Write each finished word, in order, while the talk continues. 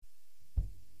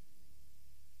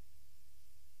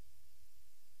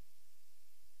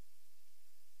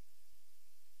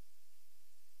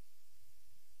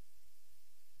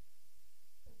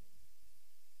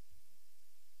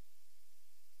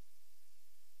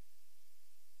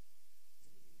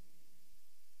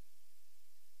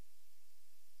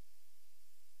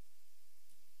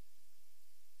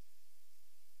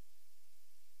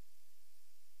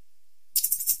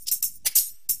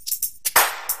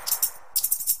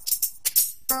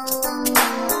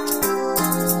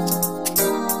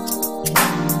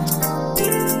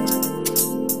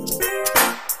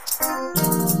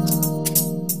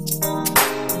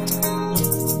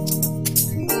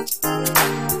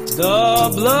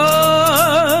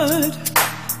blood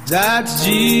that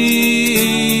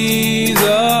Jesus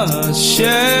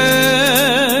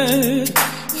shed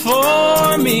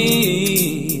for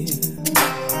me.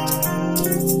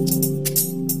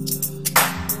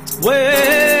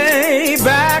 Way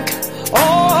back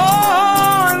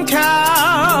on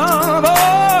Calvary,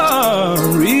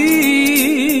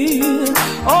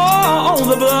 oh,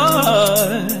 the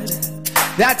blood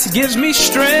that gives me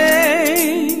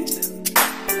strength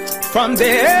from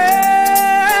day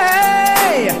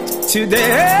to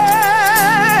day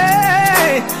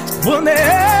will never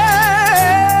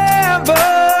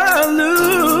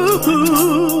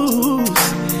lose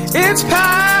its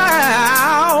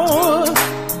power.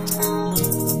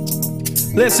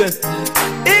 Listen,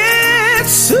 it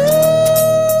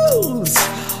soothes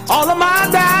all of my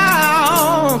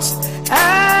doubts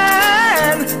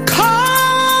and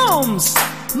calms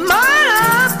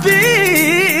my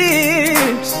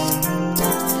fears,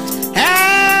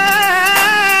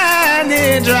 and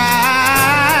it dries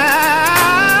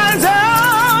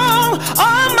all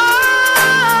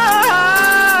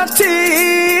my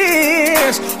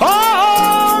tears.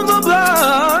 Oh, the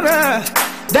blood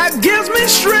that gives me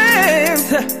strength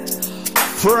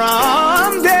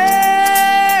from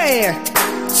day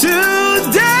to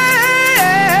day,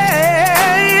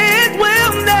 it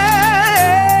will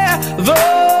never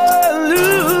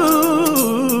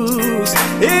lose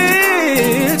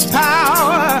its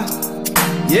power.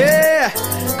 Yeah,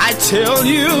 I tell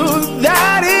you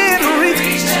that it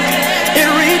reaches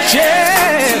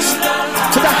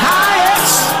to the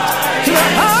highest, to the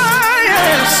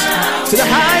highest, to the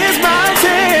highest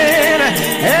mountain.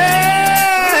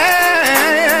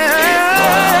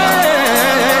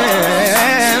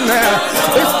 And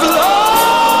it flows.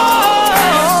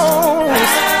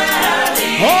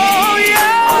 Oh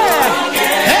yeah.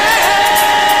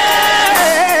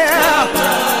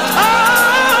 Oh,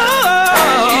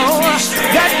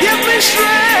 that gives me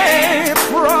strength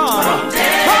from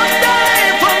day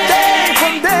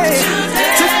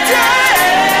to day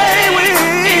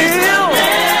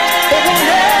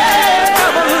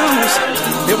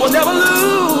it will never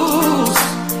lose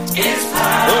its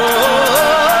power.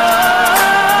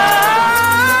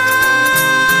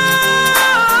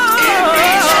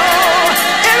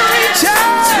 It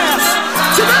reaches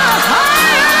to the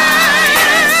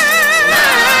highest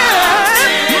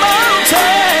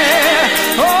mountain.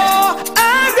 Oh,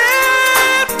 and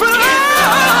it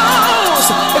flows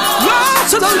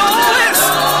to the lowest.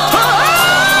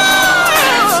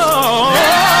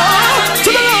 To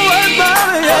the lowest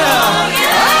valley, yeah.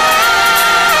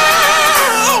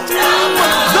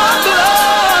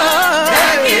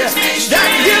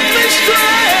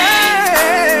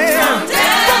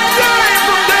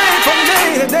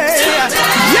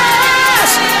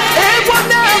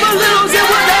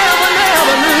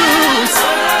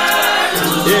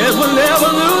 It will never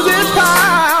lose its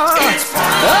power.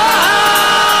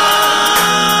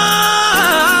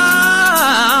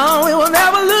 Oh, it will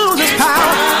never lose its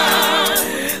power.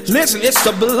 Listen, it's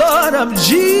the blood of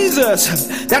Jesus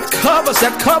that covers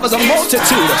a multitude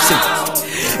of sins.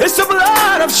 It's the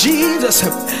blood of Jesus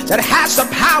that has the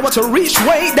power to reach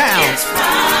way down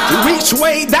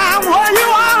where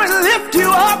you are and lift you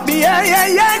up. Yeah.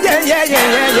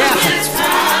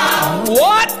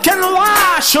 What can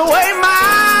wash away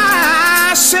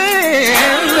my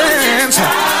sins?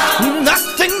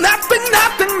 Nothing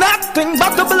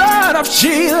but the blood of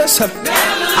Jesus.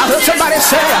 I heard somebody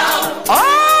say,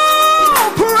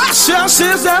 oh, precious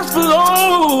is that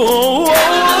flow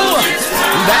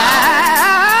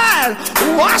that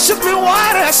washes me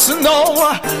white as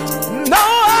snow. No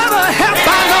other help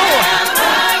I know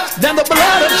than the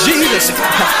blood of Jesus.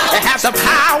 It has the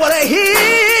power to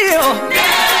heal.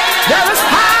 There is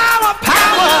power,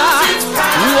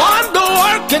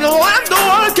 wonder-working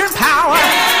power,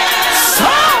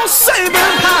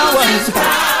 soul-saving power,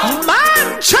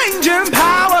 mind-changing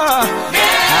power.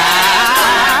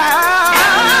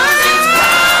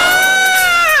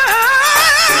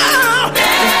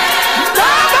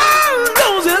 Never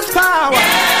lose its power.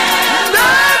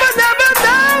 Never.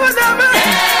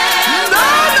 No.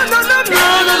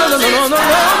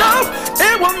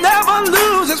 It will never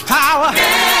lose its power.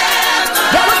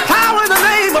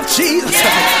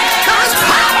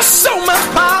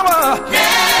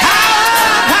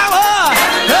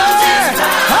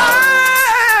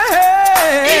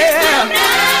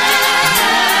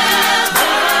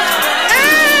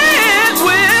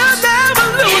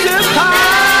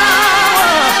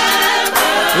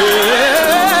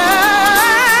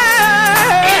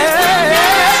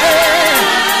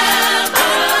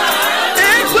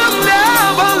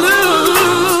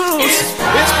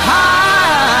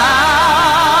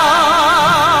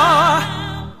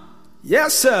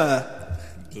 Yes, sir.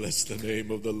 Bless the name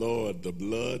of the Lord. The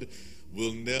blood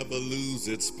will never lose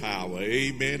its power.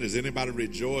 Amen. Is anybody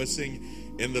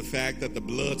rejoicing in the fact that the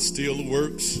blood still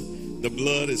works? The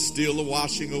blood is still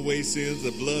washing away sins.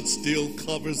 The blood still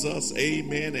covers us.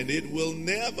 Amen. And it will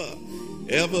never,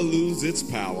 ever lose its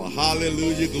power.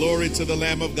 Hallelujah. Glory to the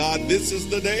Lamb of God. This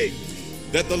is the day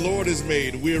that the Lord has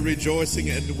made. We're rejoicing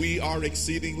and we are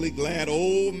exceedingly glad.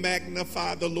 Oh,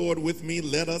 magnify the Lord with me.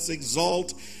 Let us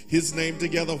exalt his name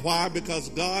together. Why? Because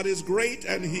God is great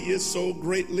and he is so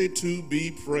greatly to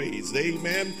be praised.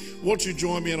 Amen. Won't you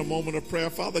join me in a moment of prayer?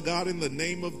 Father God, in the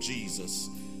name of Jesus,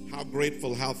 how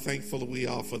grateful, how thankful we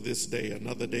are for this day,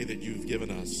 another day that you've given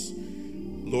us.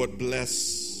 Lord,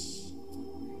 bless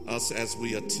us as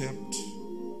we attempt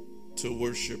to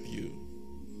worship you.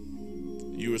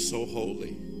 You are so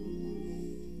holy.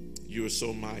 You are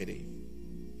so mighty.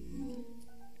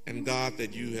 And God,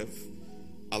 that you have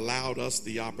allowed us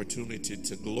the opportunity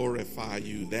to glorify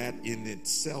you, that in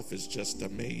itself is just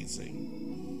amazing.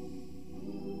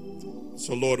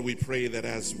 So Lord, we pray that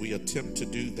as we attempt to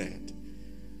do that,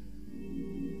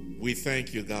 we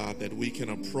thank you, God, that we can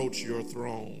approach your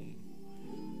throne.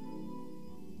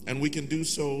 And we can do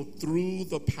so through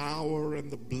the power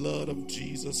and the blood of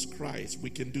Jesus Christ.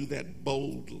 We can do that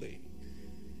boldly,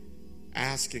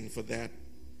 asking for that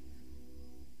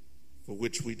for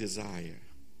which we desire.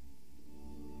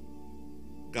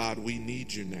 God, we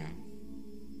need you now.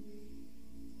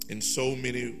 In so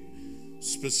many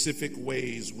specific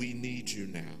ways, we need you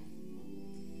now.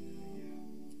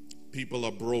 People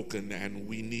are broken and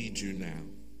we need you now.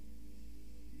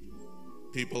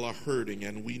 People are hurting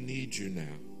and we need you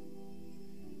now.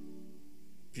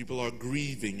 People are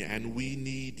grieving and we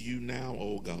need you now,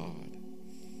 oh God.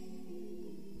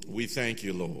 We thank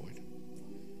you, Lord,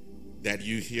 that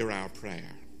you hear our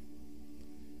prayer.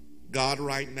 God,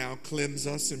 right now, cleanse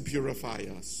us and purify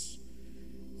us,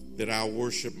 that our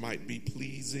worship might be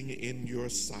pleasing in your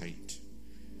sight.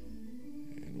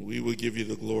 And we will give you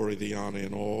the glory, the honor,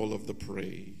 and all of the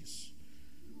praise.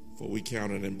 For we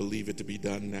count it and believe it to be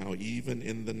done now, even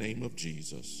in the name of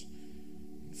Jesus.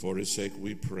 For his sake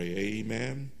we pray.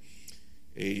 Amen,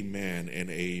 amen, and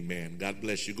amen. God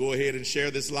bless you. Go ahead and share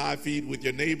this live feed with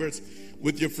your neighbors,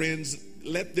 with your friends.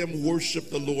 Let them worship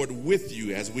the Lord with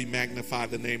you as we magnify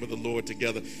the name of the Lord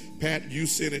together. Pat, you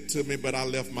sent it to me, but I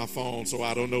left my phone, so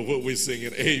I don't know what we're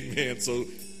singing. Amen. So,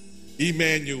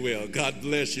 Emmanuel, God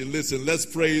bless you. Listen, let's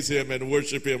praise him and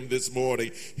worship him this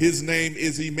morning. His name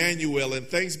is Emmanuel, and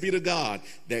thanks be to God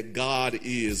that God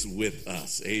is with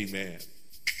us. Amen.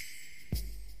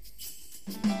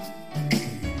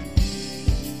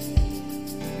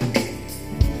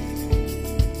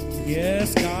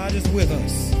 Yes, God is with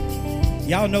us.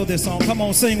 Y'all know this song. Come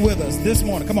on, sing with us this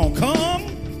morning. Come on, come.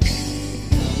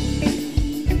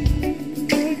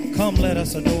 Come, let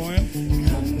us adore him.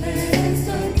 Come, let us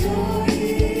adore him.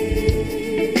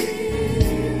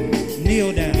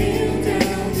 Kneel down. Kneel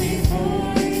down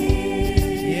before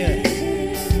him.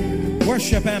 Yes.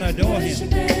 Worship and adore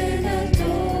Worship him. and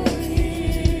adore him.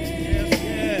 Yes,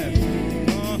 yes.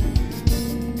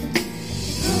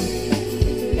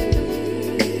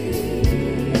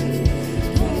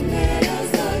 Come, let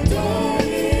us adore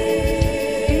him.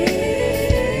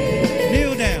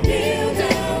 Kneel down. Kneel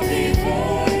down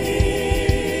before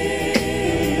him.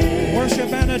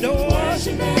 Worship and adore.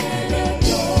 Worship and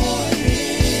adore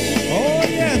him. Oh,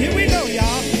 yeah. Here we go,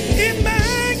 y'all.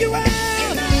 Emmanuel.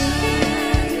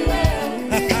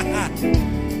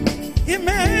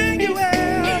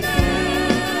 Emmanuel.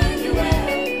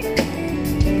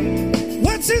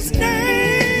 What's his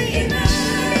name?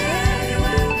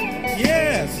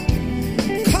 Yes.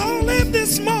 Call him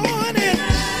this morning.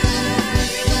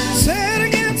 Say it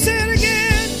again, say it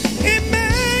again.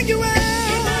 Emmanuel.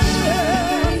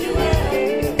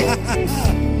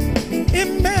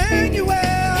 Emmanuel.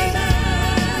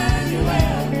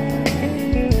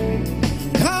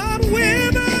 God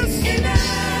with us.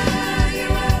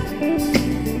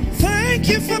 Thank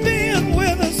you for being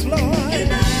with us, Lord.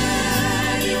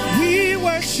 We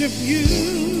worship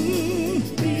you.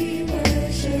 We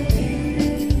worship you.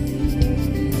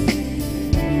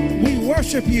 We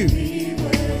worship you. We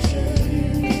worship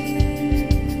you.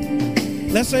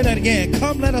 Let's say that again.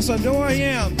 Come, let us adore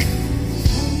him.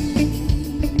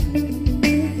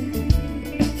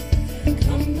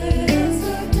 Come, let us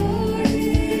adore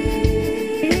him.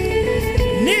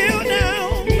 Kneel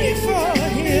down before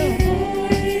him.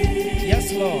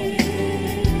 Yes, Lord.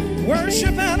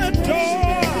 Worship and adore.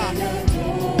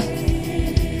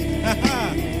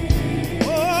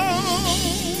 Oh,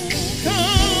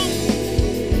 come.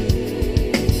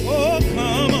 Oh,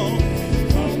 come on.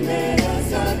 Come, let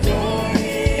us adore him.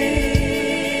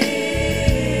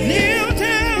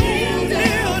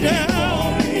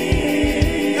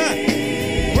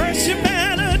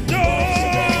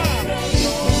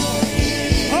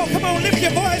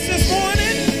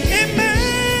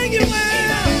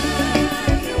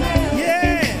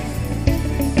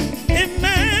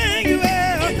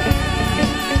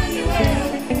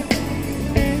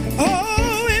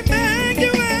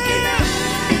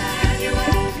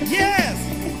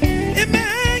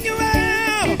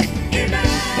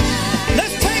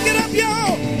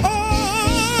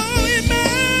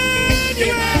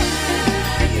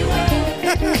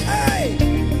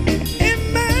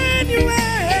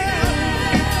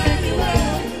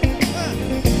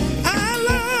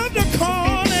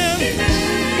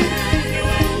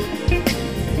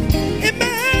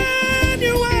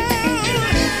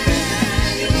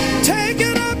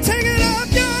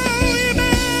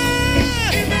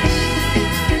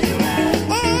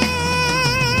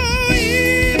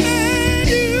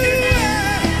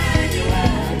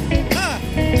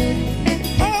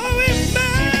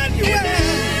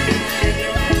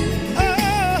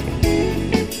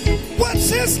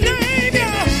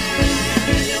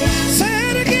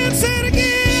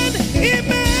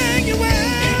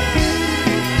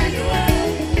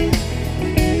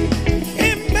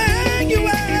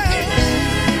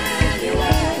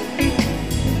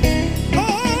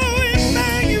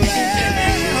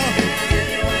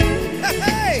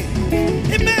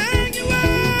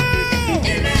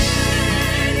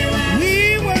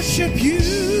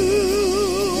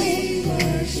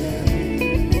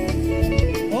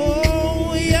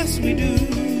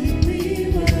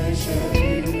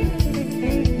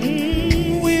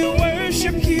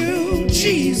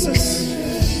 Jesus.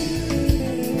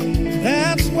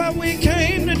 That's what we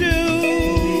came to do.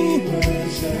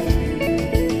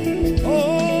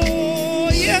 Oh,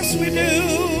 yes, we do.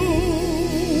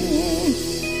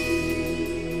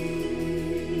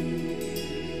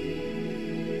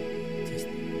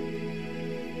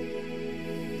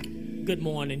 Good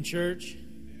morning, church.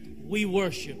 We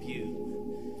worship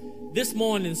you. This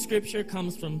morning's scripture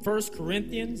comes from 1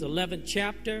 Corinthians 11th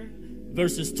chapter,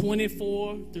 verses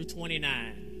 24 through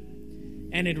 29.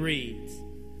 And it reads,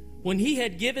 "When he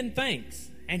had given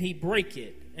thanks, and he brake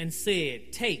it, and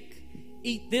said, 'Take,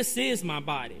 eat, this is my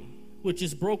body, which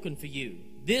is broken for you.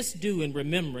 This do in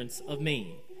remembrance of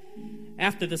me.'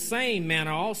 After the same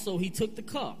manner also he took the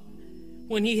cup,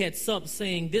 when he had supped,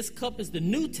 saying, 'This cup is the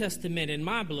New Testament in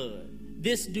my blood.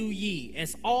 This do ye,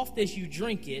 as oft as you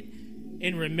drink it,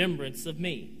 in remembrance of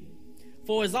me.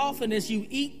 For as often as you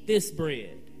eat this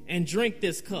bread and drink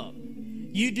this cup,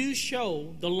 you do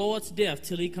show the Lord's death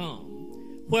till he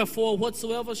come. Wherefore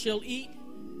whosoever shall eat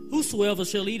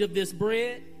of this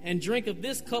bread and drink of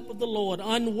this cup of the Lord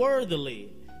unworthily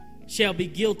shall be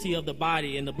guilty of the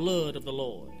body and the blood of the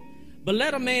Lord. But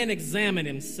let a man examine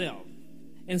himself,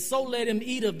 and so let him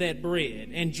eat of that bread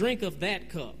and drink of that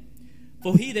cup.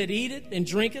 For he that eateth and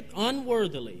drinketh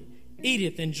unworthily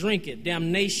eateth and drinketh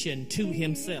damnation to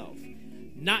himself,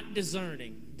 not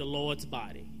discerning the Lord's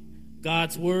body.'"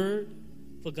 God's word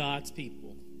for God's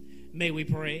people. May we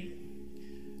pray.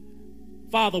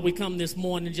 Father, we come this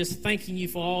morning just thanking you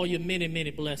for all your many,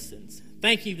 many blessings.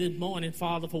 Thank you this morning,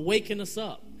 Father, for waking us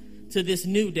up to this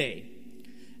new day.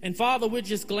 And Father, we're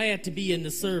just glad to be in the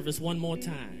service one more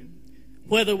time.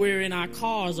 Whether we're in our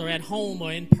cars or at home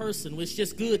or in person, it's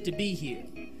just good to be here.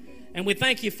 And we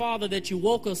thank you, Father, that you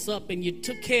woke us up and you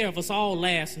took care of us all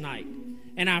last night.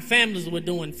 And our families were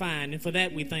doing fine, and for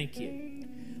that we thank you.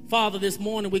 Father, this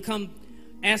morning we come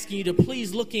asking you to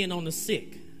please look in on the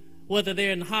sick, whether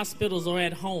they're in hospitals or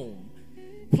at home.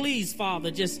 Please, Father,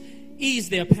 just ease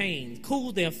their pain,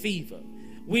 cool their fever.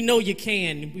 We know you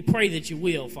can, and we pray that you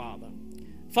will, Father.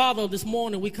 Father, this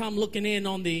morning we come looking in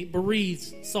on the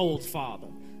bereaved souls, Father.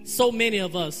 So many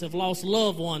of us have lost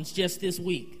loved ones just this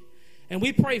week. And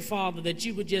we pray, Father, that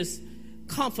you would just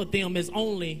comfort them as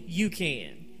only you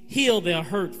can. Heal their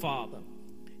hurt, Father.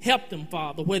 Help them,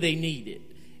 Father, where they need it.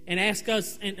 And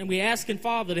we're asking,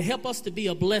 Father, to help us to be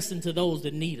a blessing to those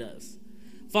that need us.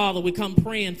 Father, we come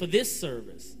praying for this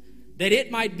service, that it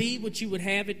might be what you would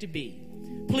have it to be.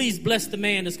 Please bless the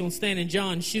man that's going to stand in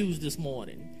John's shoes this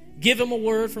morning. Give him a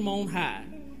word from on high,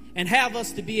 and have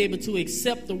us to be able to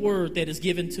accept the word that is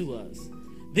given to us.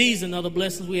 These and other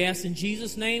blessings we ask in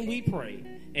Jesus' name we pray.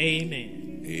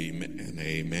 Amen. Amen.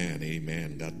 Amen.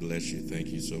 Amen. God bless you. Thank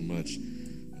you so much,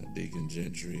 Deacon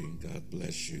Gentry. God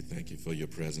bless you. Thank you for your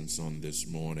presence on this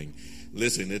morning.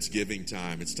 Listen, it's giving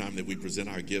time. It's time that we present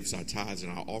our gifts, our tithes,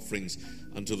 and our offerings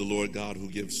unto the Lord God who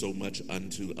gives so much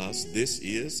unto us. This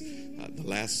is the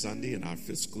last Sunday in our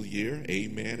fiscal year.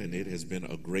 Amen. And it has been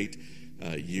a great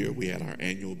year. We had our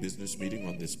annual business meeting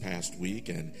on this past week.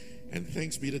 And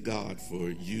thanks be to God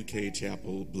for UK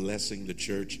Chapel blessing the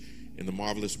church in the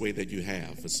marvelous way that you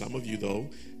have. For some of you, though,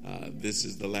 this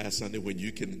is the last Sunday when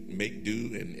you can make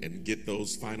do and get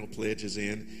those final pledges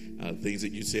in, things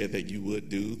that you said that you would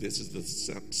do. This is the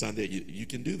Sunday you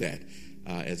can do that,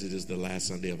 as it is the last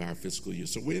Sunday of our fiscal year.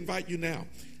 So we invite you now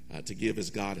to give as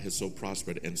God has so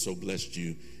prospered and so blessed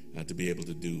you to be able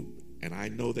to do. And I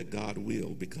know that God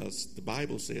will, because the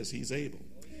Bible says he's able.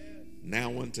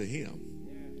 Now unto him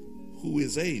who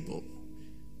is able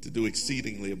to do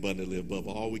exceedingly abundantly above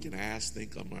all we can ask,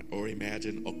 think, or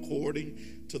imagine, according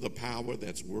to the power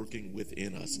that's working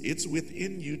within us. It's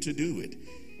within you to do it,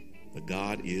 but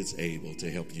God is able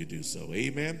to help you do so.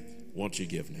 Amen. Won't you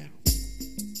give now?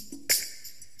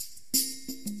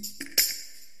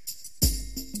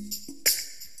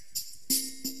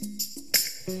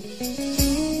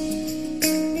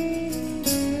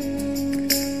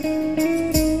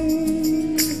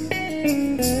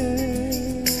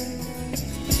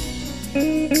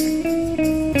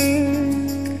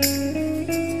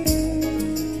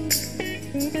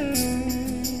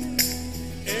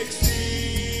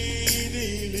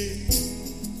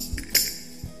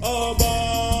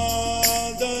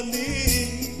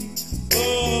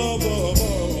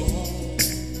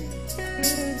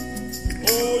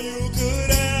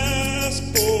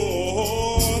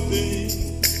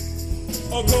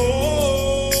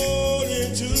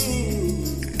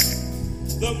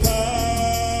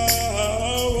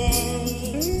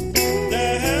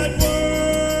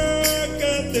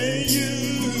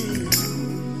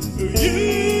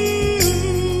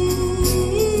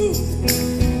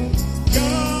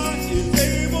 God is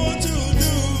able to do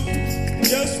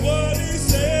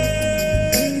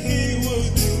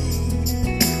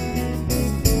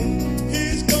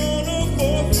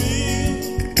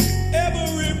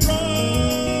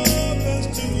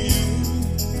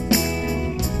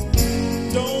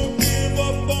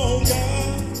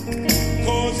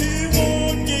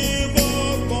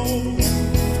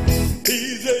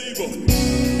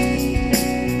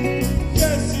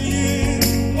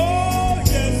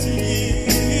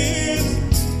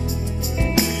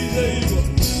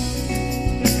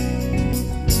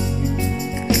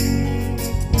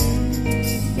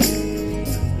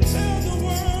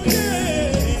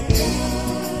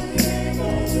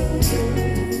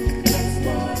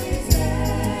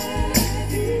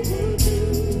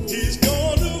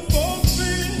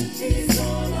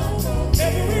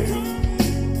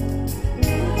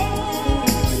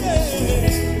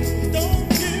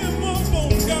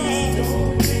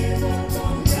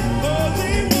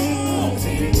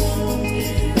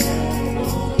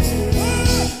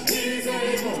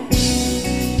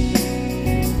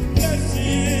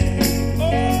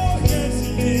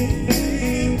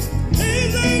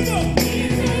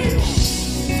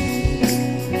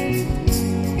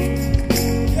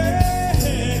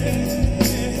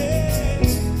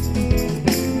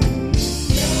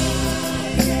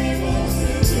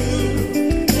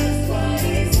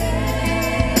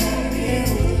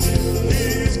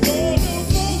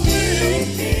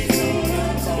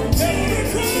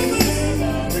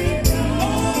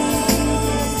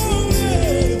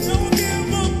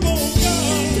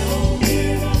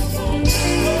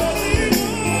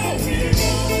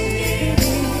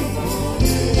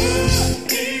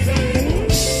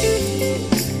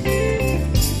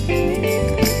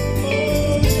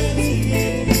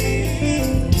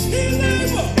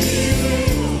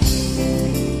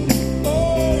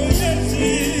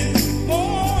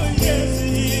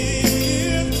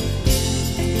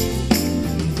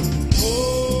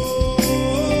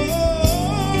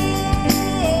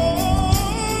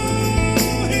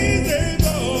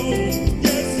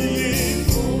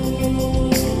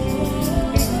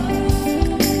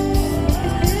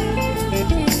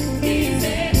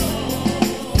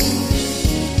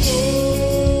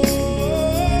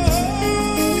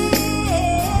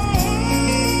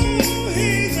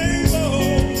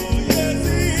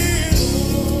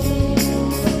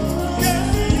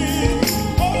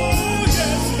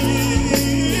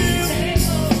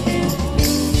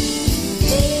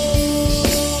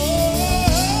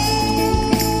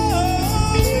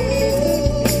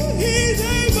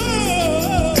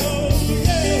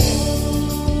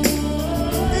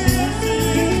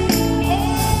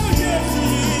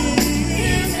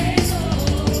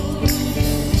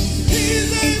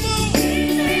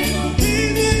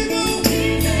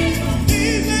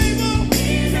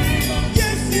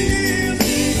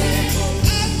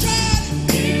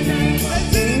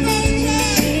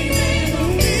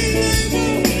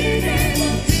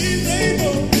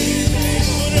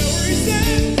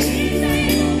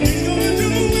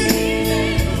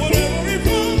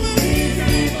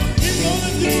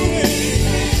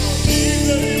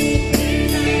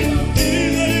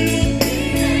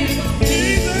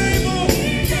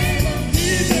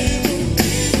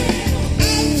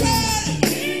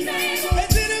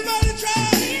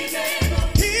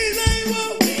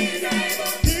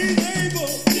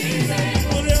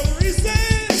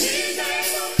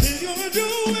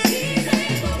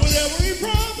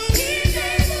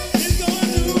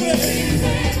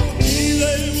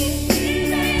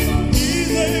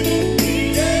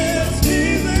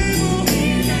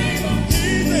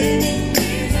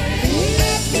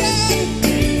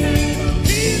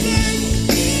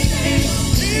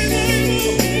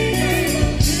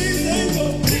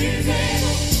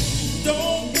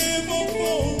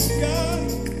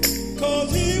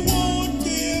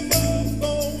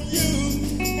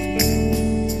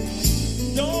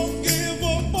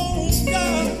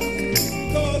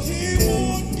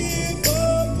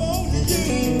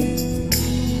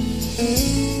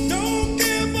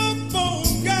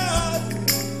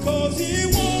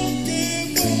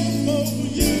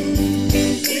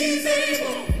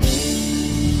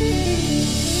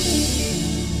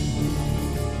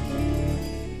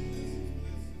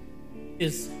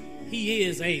He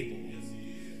is able.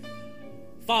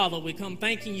 Father, we come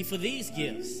thanking you for these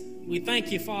gifts. We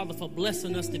thank you, Father, for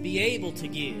blessing us to be able to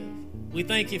give. We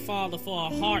thank you, Father, for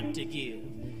a heart to give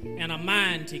and a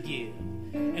mind to give.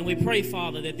 And we pray,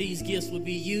 Father, that these gifts will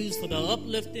be used for the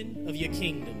uplifting of your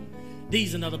kingdom.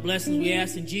 These and other blessings we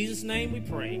ask in Jesus' name we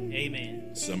pray.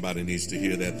 Amen. Somebody needs to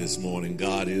hear that this morning.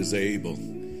 God is able.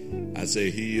 I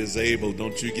say he is able.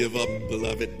 Don't you give up,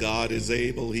 beloved. God is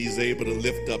able. He's able to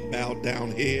lift up bowed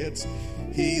down heads.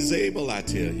 He's able, I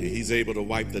tell you. He's able to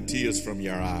wipe the tears from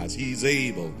your eyes. He's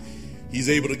able. He's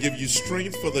able to give you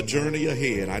strength for the journey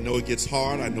ahead. I know it gets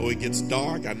hard. I know it gets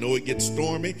dark. I know it gets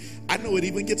stormy. I know it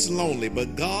even gets lonely.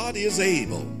 But God is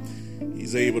able.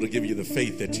 He's able to give you the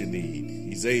faith that you need.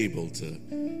 He's able to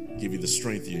give you the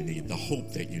strength you need, the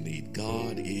hope that you need.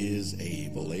 God is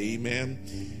able.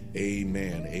 Amen.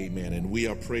 Amen. Amen. And we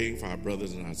are praying for our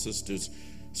brothers and our sisters,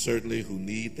 certainly, who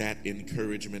need that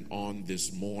encouragement on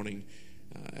this morning.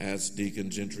 As Deacon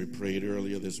Gentry prayed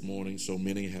earlier this morning, so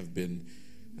many have been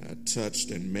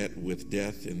touched and met with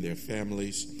death in their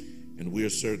families. And we're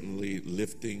certainly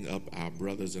lifting up our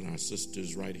brothers and our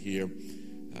sisters right here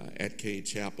at Cade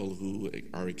Chapel who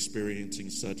are experiencing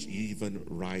such even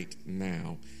right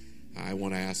now. I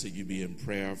want to ask that you be in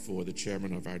prayer for the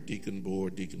chairman of our deacon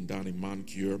board, Deacon Donnie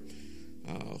Moncure,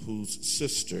 whose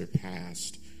sister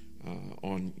passed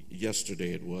on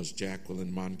yesterday. It was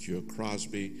Jacqueline Moncure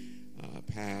Crosby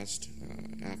passed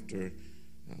after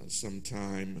some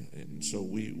time. And so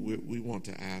we want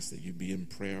to ask that you be in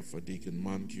prayer for Deacon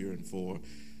Moncure and for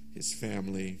his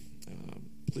family.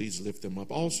 Please lift them up.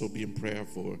 Also be in prayer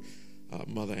for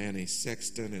Mother Annie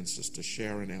Sexton and Sister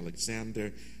Sharon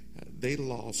Alexander. They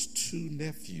lost two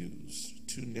nephews,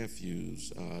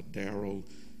 Daryl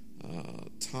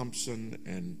Thompson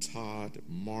and Todd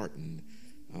Martin.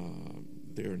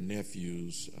 Their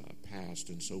nephews passed,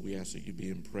 and so we ask that you be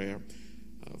in prayer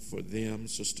for them.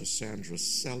 Sister Sandra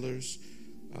Sellers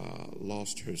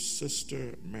lost her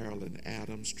sister, Marilyn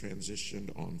Adams,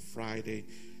 transitioned on Friday.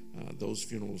 Those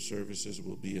funeral services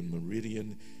will be in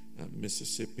Meridian,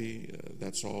 Mississippi.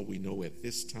 That's all we know at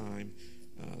this time.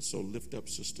 So lift up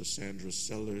Sister Sandra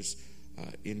Sellers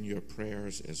in your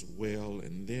prayers as well.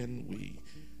 And then we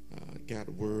got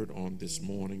word on this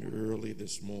morning, early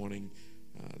this morning,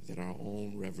 that our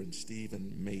own Reverend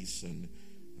Stephen Mason,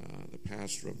 the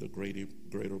pastor of the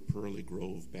Greater Pearly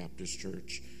Grove Baptist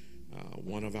Church,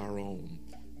 one of our own,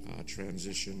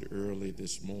 transitioned early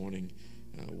this morning.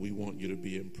 We want you to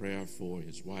be in prayer for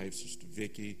his wife, Sister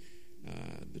Vicky,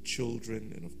 the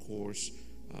children, and of course,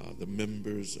 the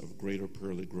members of Greater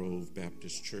Pearly Grove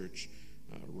Baptist Church,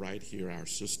 right here, our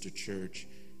sister church,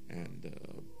 and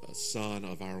a son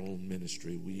of our own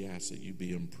ministry. We ask that you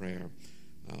be in prayer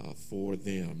for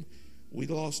them. We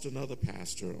lost another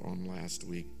pastor on last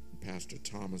week, Pastor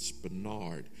Thomas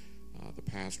Bernard, the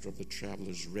pastor of the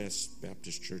Travelers Rest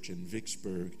Baptist Church in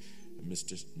Vicksburg,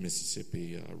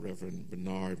 Mississippi. Reverend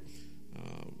Bernard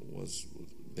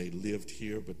they lived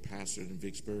here but pastored in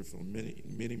Vicksburg for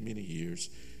many years.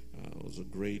 Was a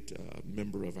great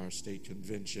member of our state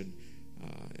convention,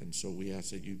 and so we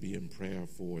ask that you be in prayer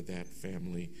for that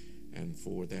family and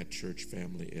for that church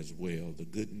family as well. The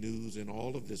good news in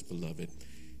all of this, beloved,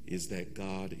 is that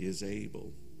God is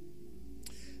able.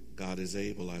 God is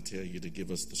able, I tell you, to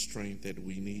give us the strength that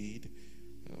we need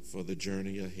for the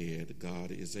journey ahead.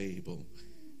 God is able,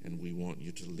 and we want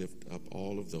you to lift up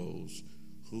all of those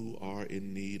who are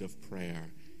in need of prayer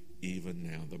even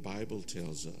now. The Bible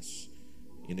tells us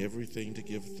in everything to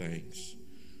give thanks,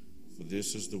 for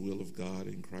this is the will of God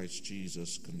in Christ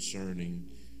Jesus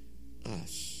concerning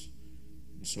us.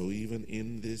 And so even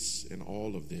in this and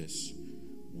all of this,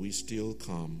 we still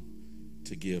come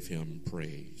to give him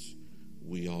praise.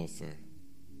 We offer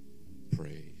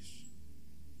praise.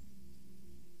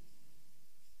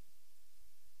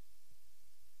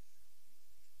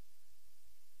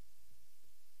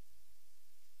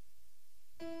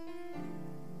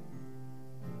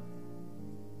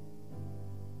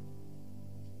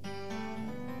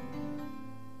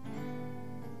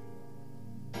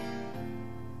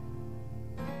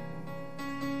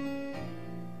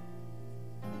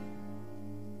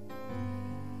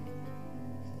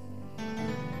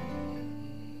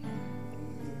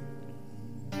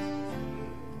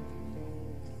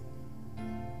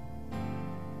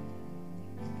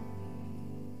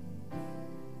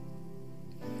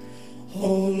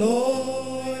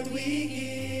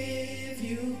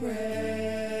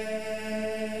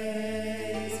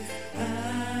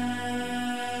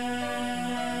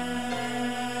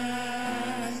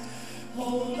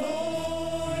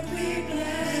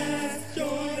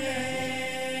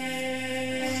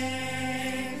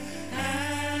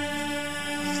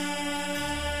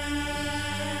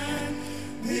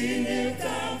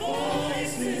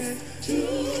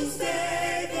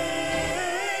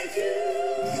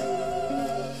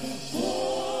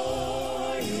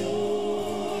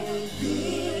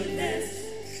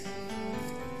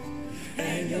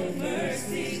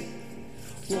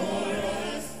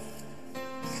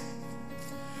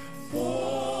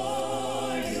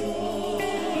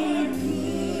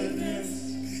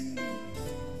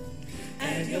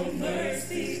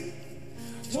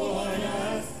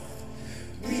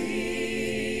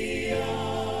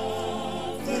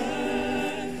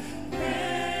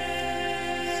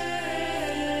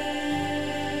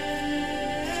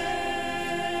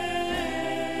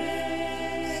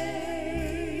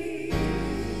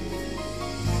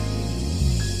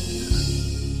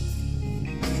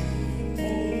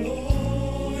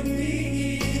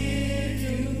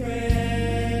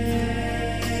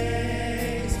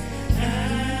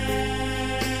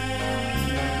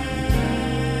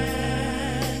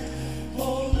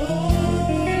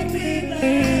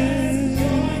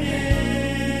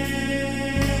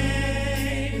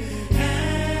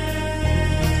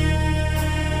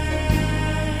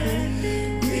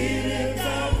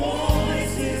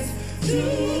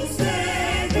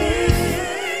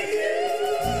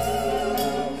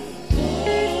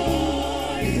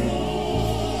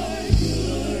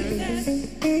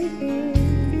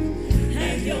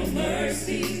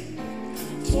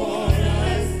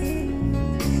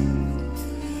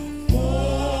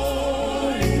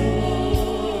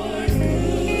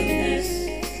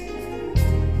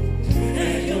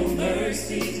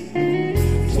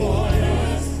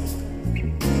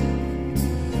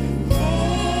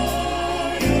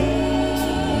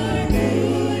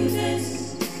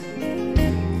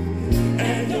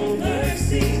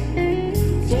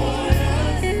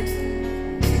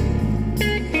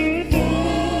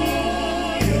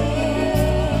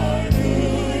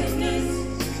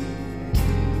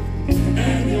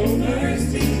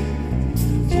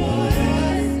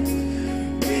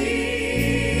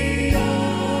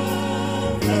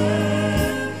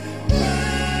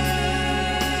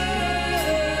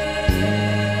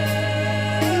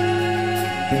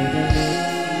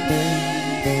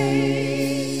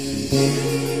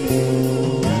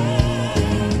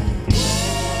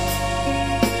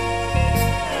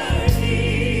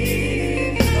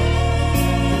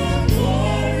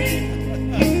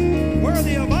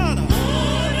 Worthy of honor.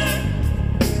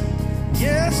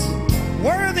 Yes,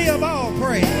 worthy of all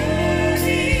praise.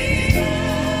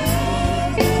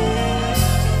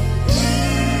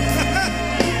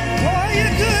 For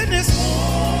your goodness.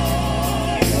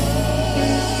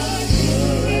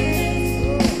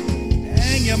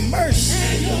 And your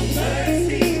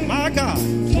mercy. My God.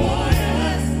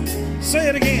 Say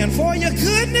it again. For your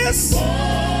goodness.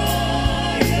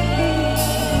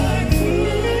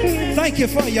 Thank you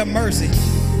for your mercy.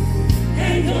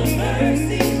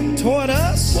 Toward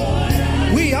us,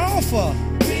 we offer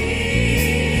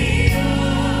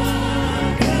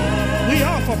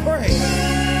praise.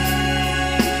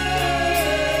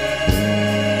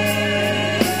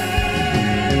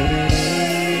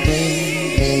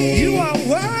 You are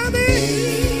worthy.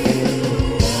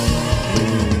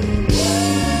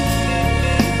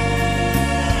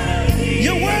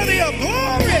 You're worthy of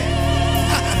glory.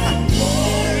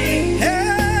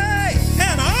 Hey,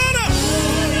 and honor.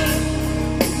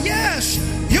 Yes,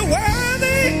 you're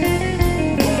worthy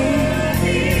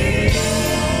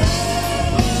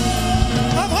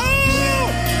of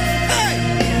all. Hey,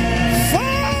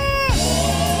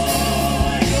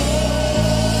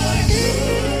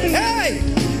 hey,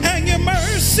 and your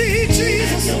mercy,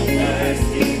 Jesus,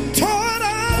 toward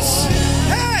us.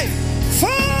 Hey,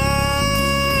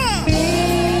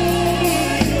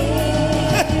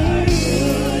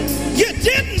 you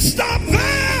didn't stop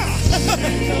there,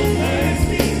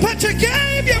 but you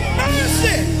gave your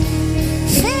mercy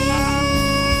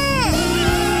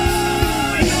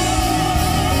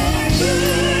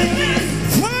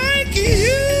thank you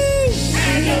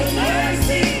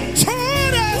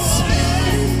toward us.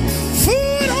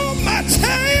 Food on my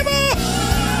table,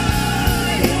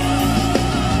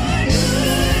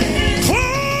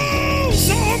 clothes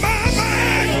on my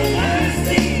back.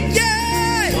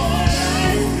 Yeah.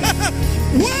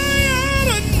 Way out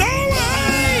of no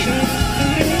way.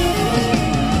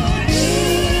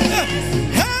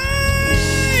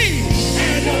 Hey.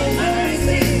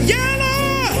 Yeah,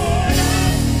 Lord.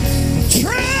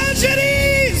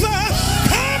 Tragedies are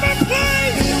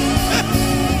commonplace.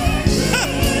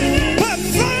 But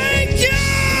thank you.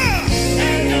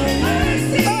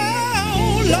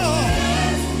 Oh, Lord.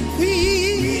 We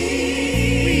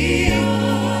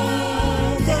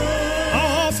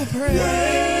offer praise.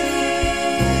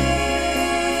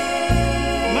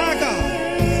 My God.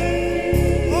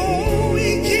 Oh,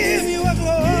 we give you a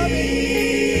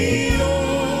glory.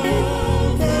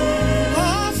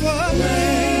 Offer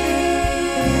praise.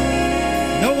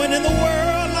 No one in the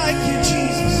world like you,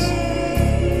 Jesus.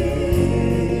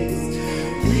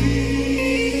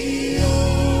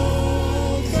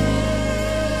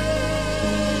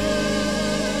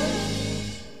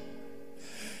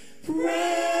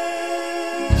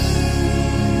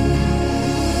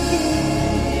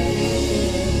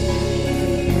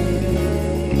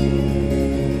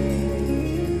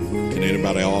 Can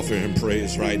anybody offer him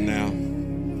praise right now?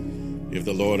 If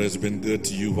the Lord has been good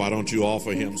to you, why don't you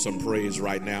offer him some praise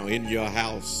right now in your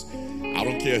house? I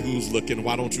don't care who's looking.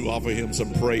 Why don't you offer him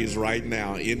some praise right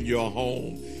now in your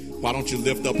home? Why don't you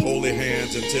lift up holy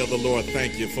hands and tell the Lord,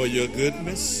 thank you for your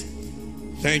goodness.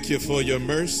 Thank you for your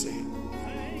mercy.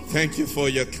 Thank you for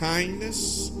your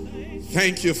kindness.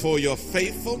 Thank you for your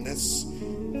faithfulness.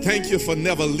 Thank you for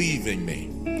never leaving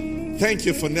me. Thank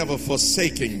you for never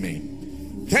forsaking me.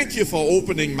 Thank you for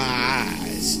opening my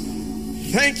eyes.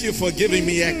 Thank you for giving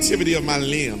me activity of my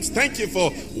limbs. Thank you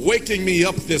for waking me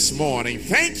up this morning.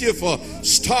 Thank you for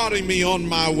starting me on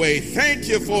my way. Thank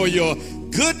you for your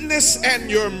goodness and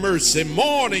your mercy.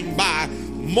 Morning by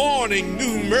morning,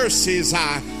 new mercies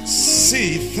I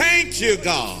see. Thank you,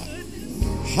 God.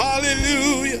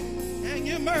 Hallelujah. And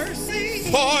your mercy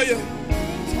For you.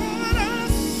 toward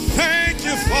us. Thank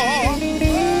you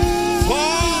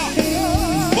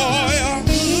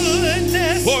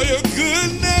for your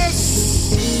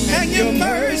goodness And your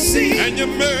mercy and your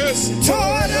mercy.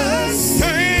 toward us.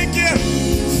 Thank you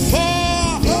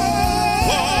for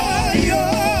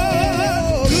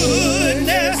your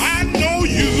goodness I know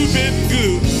you've been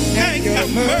good. and your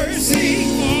mercy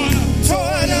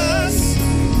toward us.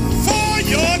 For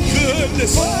your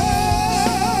goodness. For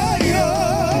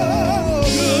your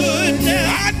goodness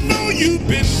I know you've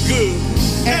been good.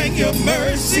 and your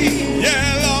mercy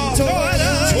Yeah, Lord. toward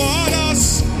us. Toward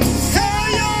us.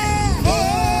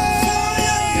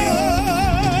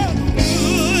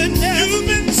 Goodness You've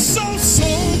been so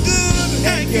good.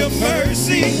 and your mercy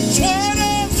mercy toward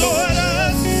us,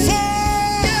 for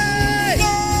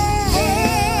your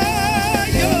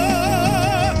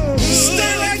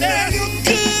stay like that. Your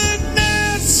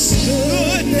goodness,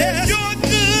 your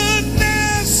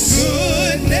goodness,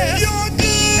 your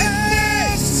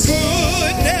goodness.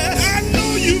 I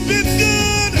know you've been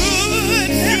good.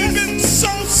 You've been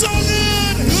so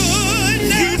good.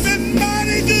 You've been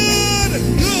mighty good.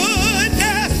 Lord,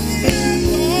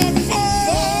 for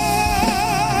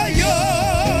your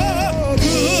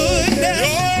goodness,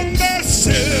 your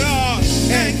mercy, Lord,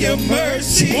 and your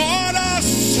mercy toward us,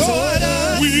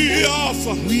 we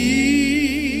offer praise.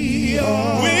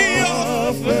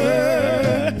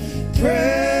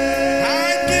 I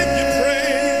give you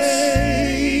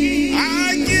praise. I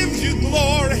give you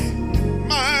glory,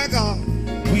 my God.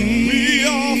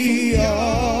 We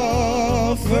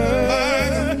offer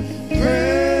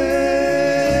praise.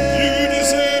 You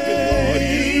deserve it, Lord.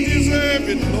 You deserve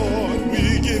it, Lord. We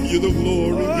give you the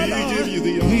glory. We give you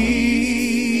the honor.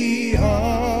 We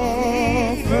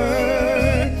offer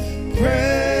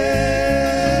praise.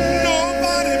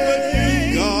 Nobody but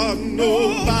you, God.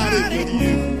 Nobody but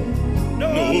you.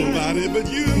 Nobody but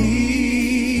you.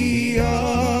 We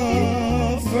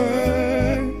offer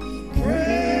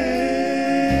praise.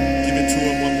 Give it to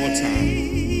him one more time.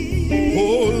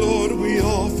 Oh Lord, we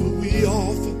offer.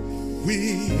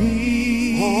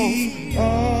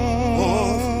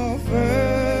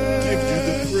 Give you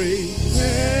the praise.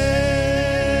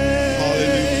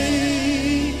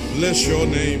 Hallelujah. Bless your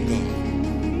name, God.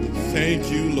 Thank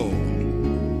you, Lord.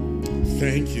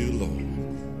 Thank you, Lord.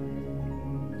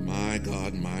 My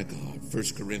God, my God. 1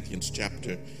 Corinthians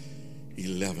chapter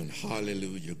 11.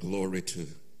 Hallelujah. Glory to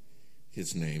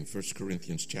his name. 1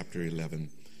 Corinthians chapter 11.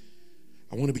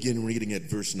 I want to begin reading at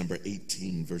verse number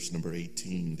 18. Verse number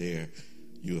 18 there.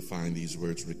 You will find these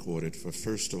words recorded. For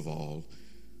first of all,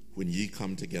 when ye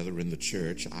come together in the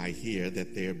church, I hear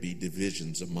that there be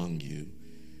divisions among you,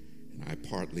 and I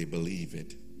partly believe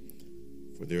it.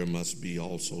 For there must be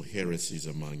also heresies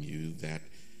among you, that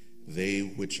they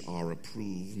which are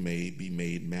approved may be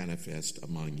made manifest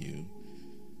among you.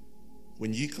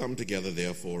 When ye come together,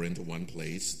 therefore, into one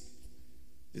place,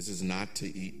 this is not to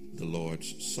eat the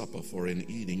Lord's supper, for in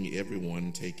eating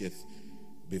everyone taketh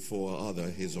before other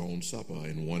his own supper,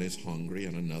 and one is hungry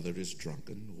and another is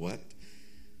drunken. What?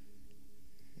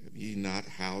 Have ye not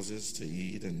houses to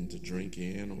eat and to drink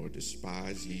in, or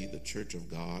despise ye the church of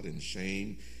God, and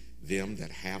shame them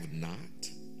that have not?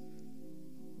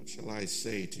 What shall I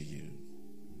say to you?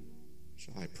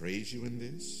 Shall I praise you in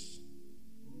this?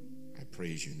 I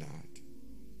praise you not.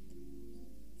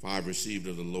 For I have received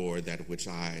of the Lord that which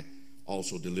I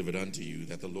also delivered unto you,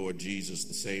 that the Lord Jesus,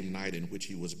 the same night in which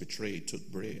he was betrayed, took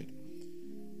bread.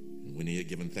 And when he had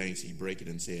given thanks, he brake it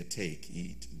and said, Take,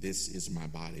 eat, this is my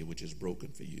body, which is broken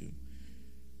for you.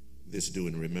 This do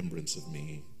in remembrance of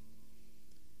me.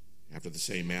 After the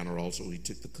same manner also he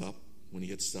took the cup when he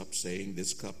had supped, saying,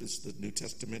 This cup is the New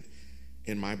Testament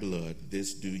in my blood.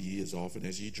 This do ye as often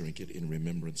as ye drink it in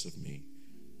remembrance of me.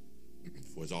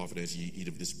 For as often as ye eat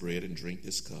of this bread and drink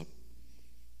this cup,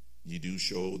 ye do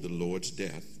show the Lord's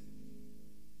death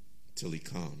till he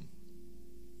come.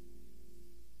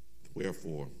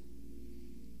 Wherefore,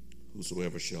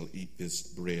 whosoever shall eat this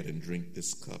bread and drink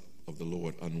this cup of the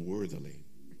Lord unworthily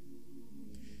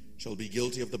shall be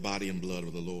guilty of the body and blood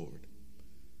of the Lord.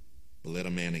 But let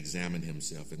a man examine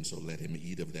himself, and so let him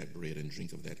eat of that bread and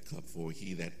drink of that cup. For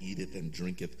he that eateth and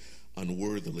drinketh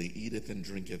unworthily eateth and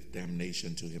drinketh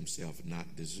damnation to himself,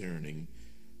 not discerning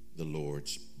the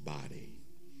Lord's body.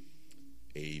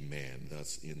 Amen.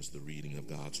 Thus ends the reading of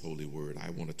God's holy word.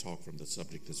 I want to talk from the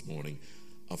subject this morning,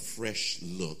 a fresh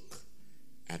look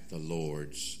at the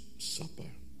Lord's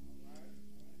Supper.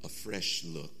 A fresh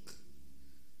look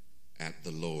at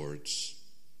the Lord's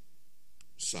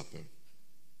Supper.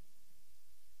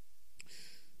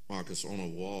 Marcus, on a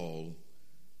wall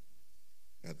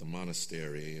at the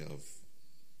monastery of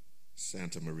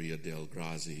Santa Maria del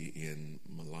Grazi in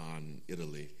Milan,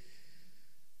 Italy,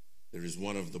 there is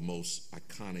one of the most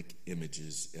iconic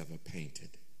images ever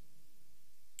painted.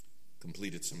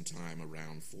 Completed sometime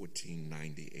around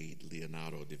 1498,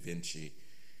 Leonardo da Vinci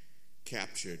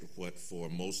captured what for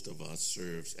most of us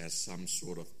serves as some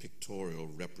sort of pictorial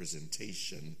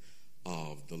representation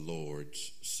of the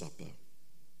Lord's Supper.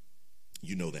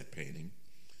 You know that painting.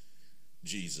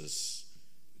 Jesus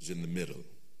is in the middle.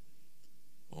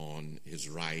 On his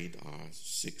right are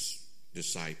 6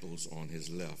 disciples. On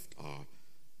his left are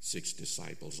 6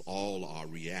 disciples. All are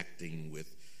reacting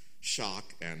with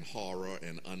shock and horror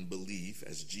and unbelief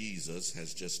as Jesus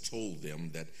has just told them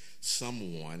that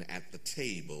someone at the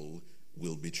table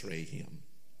will betray him.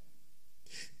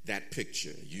 that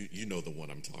picture, you know the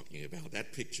one I'm talking about.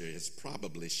 That picture has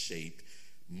probably shaped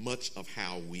much of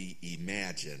how we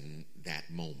imagine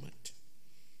that moment.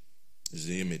 It's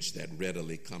the image that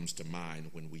readily comes to mind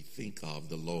when we think of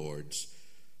the Lord's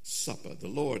Supper. The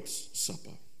Lord's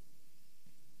Supper,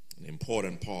 an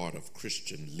important part of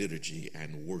Christian liturgy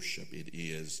and worship. It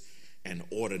is an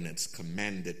ordinance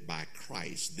commanded by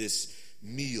Christ. This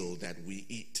meal that we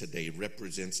eat today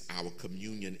represents our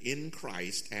communion in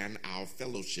Christ and our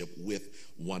fellowship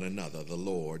with one another, the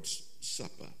Lord's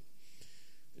Supper.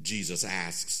 Jesus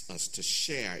asks us to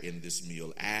share in this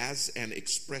meal as an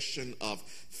expression of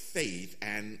faith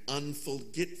and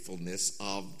unforgetfulness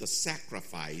of the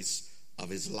sacrifice of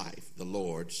his life, the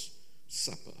Lord's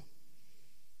Supper.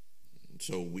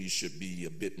 So we should be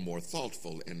a bit more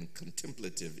thoughtful and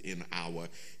contemplative in our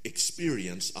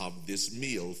experience of this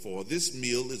meal. For this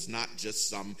meal is not just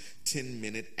some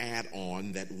 10-minute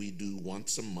add-on that we do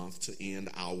once a month to end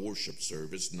our worship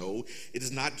service. No, it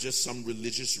is not just some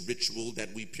religious ritual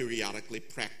that we periodically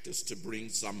practice to bring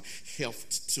some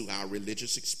heft to our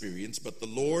religious experience. But the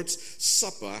Lord's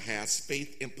Supper has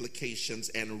faith implications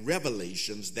and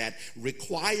revelations that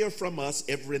require from us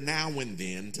every now and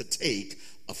then to take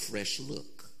a fresh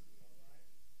look.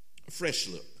 A fresh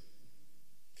look.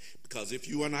 Because if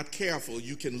you are not careful,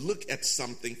 you can look at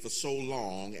something for so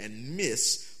long and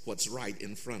miss what's right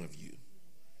in front of you.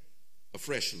 A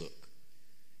fresh look.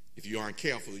 If you aren't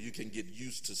careful, you can get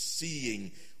used to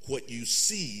seeing what you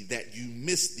see that you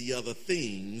miss the other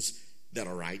things that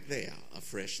are right there. A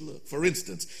fresh look. For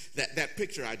instance, that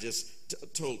picture I just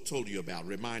told you about,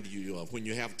 reminded you of, when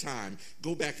you have time,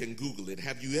 go back and Google it.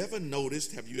 Have you ever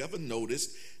noticed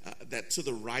that to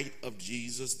the right of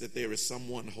Jesus that there is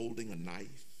someone holding a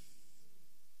knife?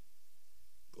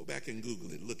 Go back and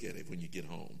Google it. Look at it when you get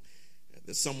home.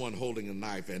 There's someone holding a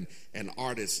knife, and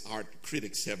art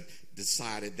critics have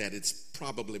decided that it's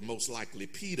probably most likely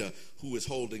Peter who is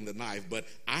holding the knife. But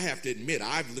I have to admit,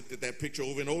 I've looked at that picture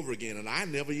over and over again, and I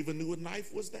never even knew a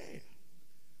knife was there.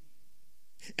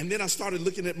 And then I started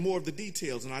looking at more of the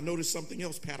details, and I noticed something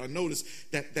else, Pat. I noticed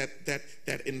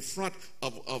that in front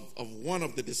of one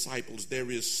of the disciples, there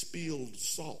is spilled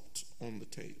salt on the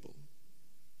table.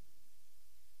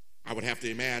 I would have to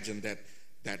imagine that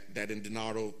in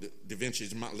Leonardo da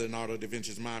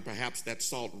Vinci's mind, perhaps that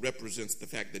salt represents the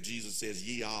fact that Jesus says,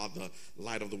 "Ye are the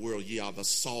light of the world, ye are the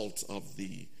salt of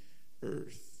the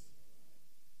earth."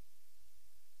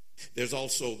 There's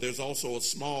also a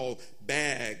small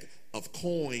bag of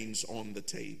coins on the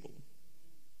table.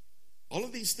 All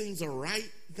of these things are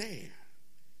right there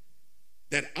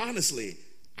that honestly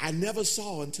I never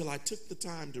saw until I took the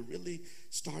time to really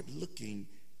start looking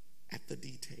at the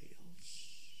details.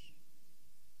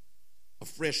 A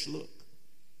fresh look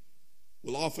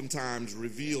will oftentimes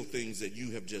reveal things that you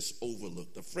have just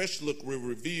overlooked. A fresh look will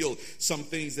reveal some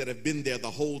things that have been there the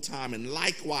whole time. And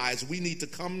likewise, we need to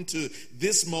come to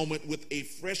this moment with a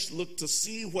fresh look to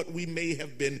see what we may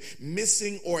have been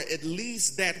missing, or at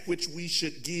least that which we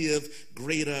should give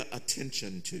greater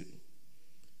attention to.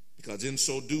 Because in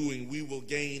so doing, we will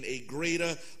gain a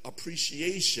greater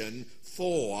appreciation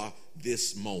for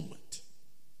this moment,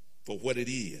 for what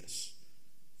it is,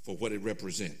 for what it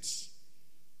represents.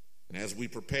 And as we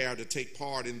prepare to take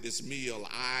part in this meal,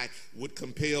 I would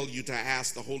compel you to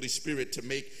ask the Holy Spirit to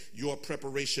make your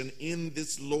preparation in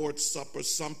this Lord's Supper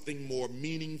something more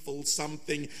meaningful,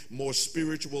 something more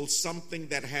spiritual, something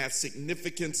that has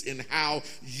significance in how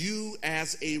you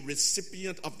as a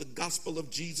recipient of the gospel of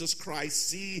Jesus Christ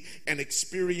see and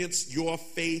experience your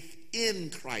faith in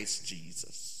Christ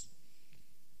Jesus.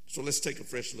 So let's take a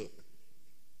fresh look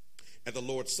at the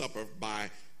Lord's Supper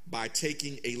by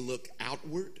taking a look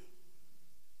outward,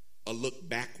 a look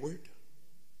backward,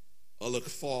 a look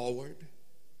forward,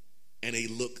 and a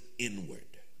look inward.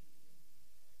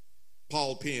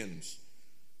 Paul pens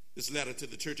this letter to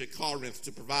the church at Corinth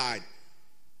to provide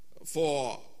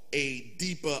for a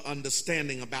deeper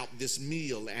understanding about this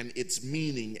meal and its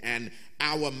meaning and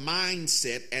our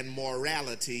mindset and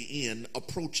morality in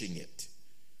approaching it.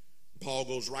 Paul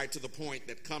goes right to the point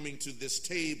that coming to this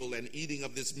table and eating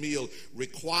of this meal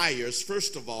requires,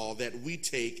 first of all, that we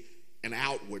take an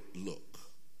outward look,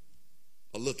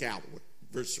 a look outward.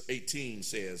 Verse 18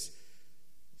 says,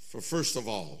 "For first of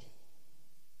all,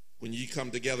 when ye come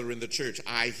together in the church,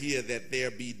 I hear that there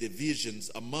be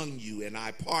divisions among you, and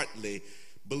I partly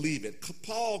believe it."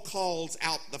 Paul calls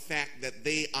out the fact that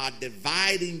they are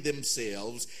dividing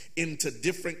themselves into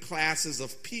different classes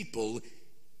of people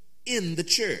in the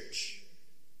church.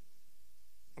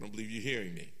 I don't believe you're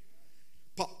hearing me.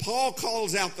 Paul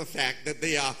calls out the fact that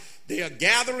they are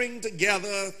gathering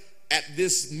together at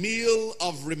this meal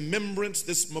of remembrance,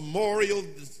 this memorial,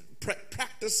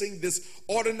 practicing this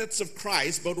ordinance of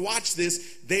Christ. But watch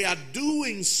this, they are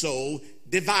doing so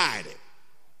divided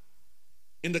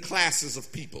into classes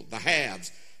of people, the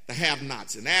haves, the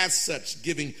have-nots, and as such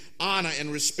giving honor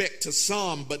and respect to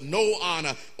some, but no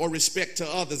honor or respect to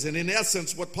others. And in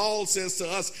essence, what Paul says to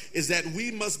us is that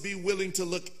we must be willing to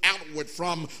look outward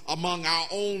from among our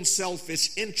own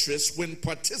selfish interests when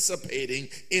participating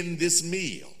in this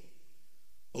meal.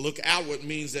 A look outward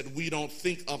means that we don't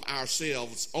think of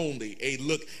ourselves only. A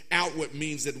look outward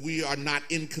means that we are not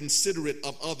inconsiderate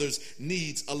of others'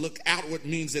 needs. A look outward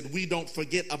means that we don't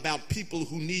forget about people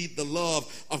who need the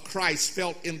love of Christ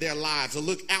felt in their lives. A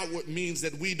look outward means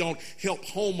that we don't help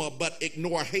Homer but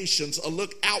ignore Haitians. A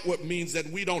look outward means that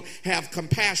we don't have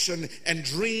compassion and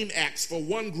dream acts for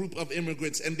one group of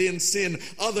immigrants and then send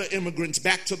other immigrants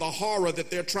back to the horror that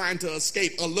they're trying to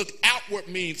escape. A look outward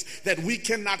means that we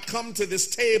cannot come to this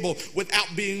table without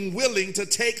being willing to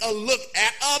take a look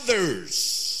at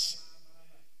others.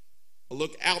 A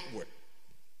look outward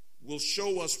will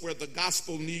show us where the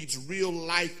gospel needs real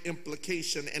life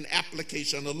implication and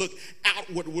application. A look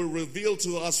outward will reveal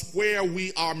to us where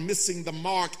we are missing the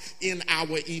mark in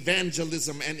our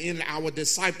evangelism and in our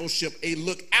discipleship. A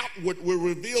look outward will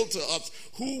reveal to us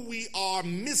who we are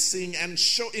missing and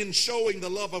in showing the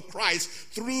love of Christ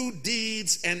through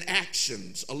deeds and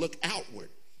actions. A look outward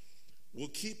will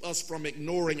keep us from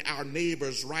ignoring our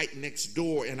neighbors right next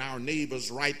door and our neighbors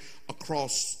right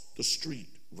across the street,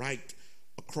 right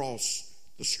across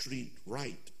the street,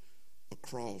 right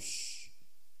across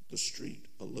the street.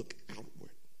 A look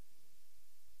outward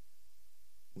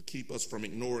will keep us from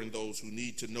ignoring those who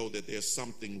need to know that there's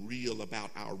something real about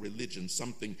our religion,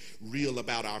 something real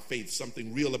about our faith,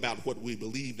 something real about what we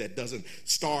believe that doesn't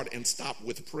start and stop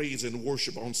with praise and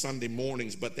worship on Sunday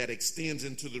mornings, but that extends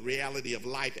into the reality of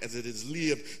life as it is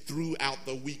lived throughout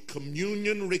the week.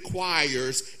 Communion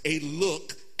requires a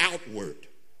look outward.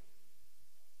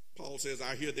 Paul says,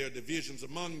 I hear there are divisions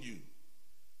among you.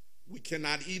 We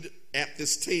cannot eat at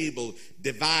this table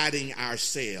dividing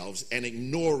ourselves and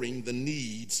ignoring the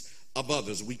needs of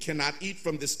others. We cannot eat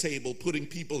from this table putting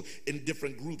people in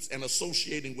different groups and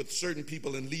associating with certain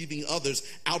people and leaving others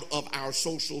out of our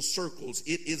social circles.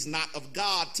 It is not of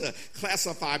God to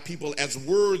classify people as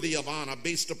worthy of honor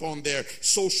based upon their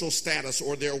social status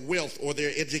or their wealth or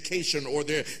their education or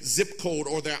their zip code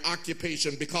or their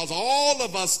occupation, because all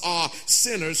of us are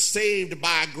sinners saved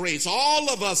by grace. All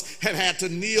of us have had to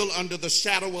kneel under the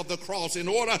shadow of the cross in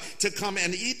order to come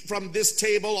and eat from this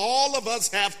table. All of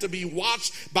us have to be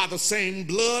washed by the same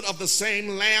blood of the same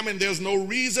lamb, and there's no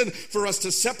reason for us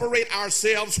to separate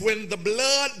ourselves when the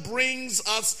blood brings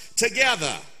us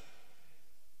together.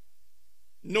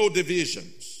 No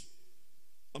divisions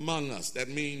among us. That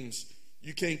means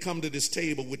you can't come to this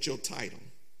table with your title.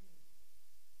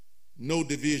 No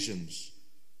divisions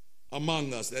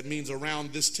among us. That means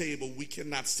around this table we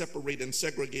cannot separate and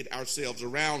segregate ourselves.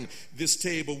 Around this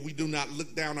table we do not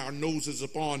look down our noses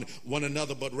upon one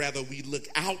another, but rather we look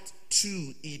out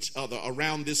to each other.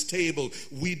 Around this table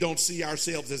we don't see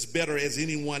ourselves as better as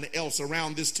anyone else.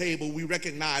 Around this table we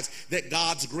recognize that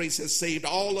God's grace has saved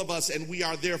all of us, and we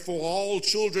are therefore all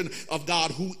children of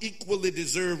God who equally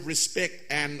deserve respect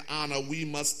and honor. We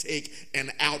must take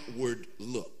an outward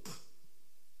look.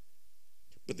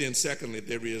 But then secondly,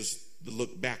 there is the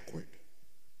look backward.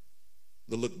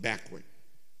 The look backward.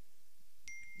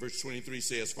 Verse 23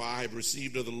 says, For I have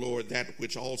received of the Lord that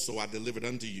which also I delivered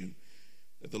unto you,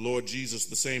 that the Lord Jesus,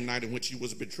 the same night in which he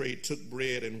was betrayed, took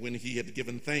bread, and when he had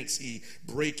given thanks, he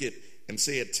brake it and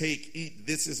said, Take, eat,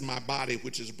 this is my body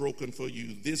which is broken for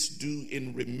you. This do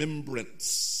in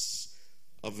remembrance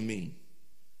of me.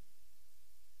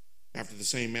 After the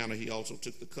same manner, he also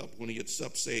took the cup when he had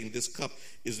supped, saying, This cup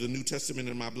is the New Testament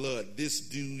in my blood. This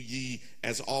do ye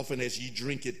as often as ye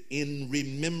drink it in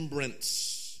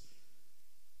remembrance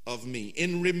of me.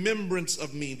 In remembrance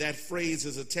of me. That phrase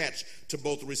is attached to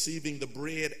both receiving the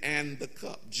bread and the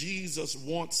cup. Jesus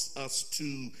wants us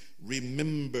to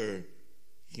remember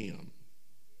him.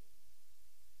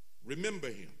 Remember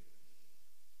him.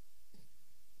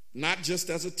 Not just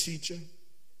as a teacher,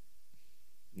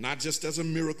 not just as a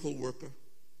miracle worker,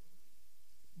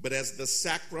 but as the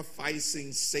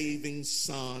sacrificing, saving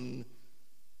Son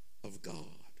of God.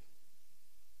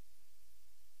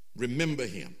 Remember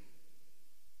him.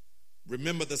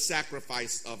 Remember the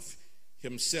sacrifice of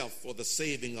himself for the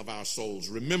saving of our souls.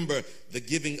 Remember the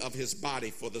giving of his body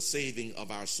for the saving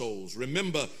of our souls.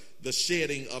 Remember the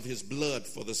shedding of his blood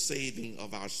for the saving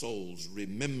of our souls.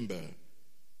 Remember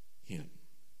him.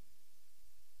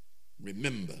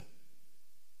 Remember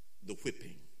the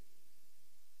whipping.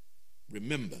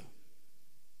 Remember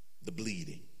the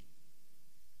bleeding.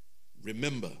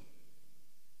 Remember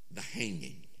the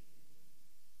hanging.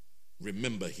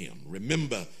 Remember him.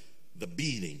 Remember the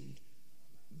beating,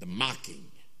 the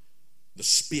mocking, the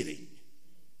spitting.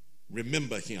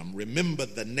 Remember him. Remember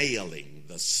the nailing,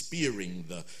 the spearing,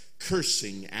 the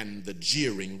cursing, and the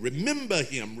jeering. Remember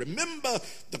him. Remember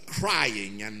the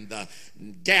crying and the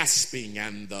gasping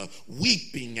and the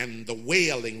weeping and the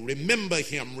wailing. Remember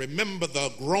him. Remember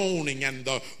the groaning and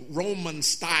the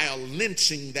Roman-style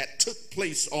lynching that took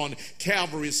place on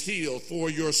Calvary's Hill for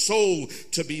your soul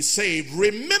to be saved.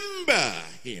 Remember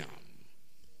him.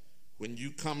 When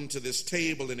you come to this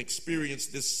table and experience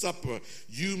this supper,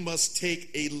 you must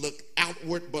take a look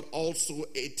outward, but also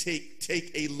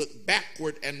take a look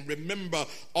backward and remember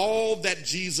all that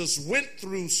Jesus went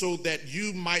through so that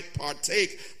you might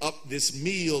partake of this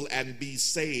meal and be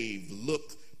saved.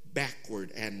 Look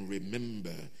backward and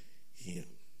remember him.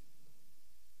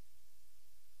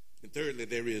 And thirdly,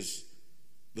 there is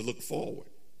the look forward.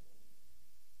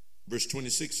 Verse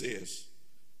 26 says,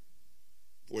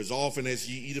 "For as often as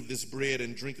ye eat of this bread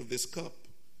and drink of this cup,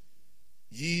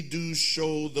 ye do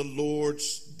show the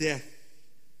Lord's death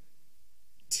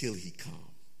till he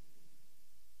come."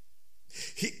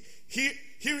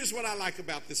 Here is what I like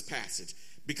about this passage,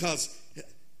 because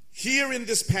here in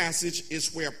this passage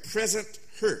is where present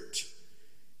hurt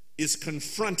is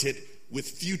confronted with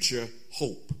future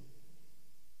hope.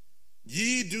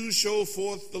 Ye do show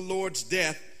forth the Lord's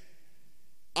death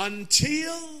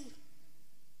until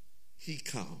he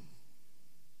come.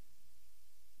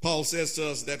 Paul says to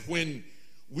us that when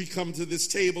we come to this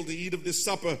table to eat of this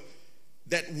supper,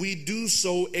 that we do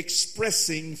so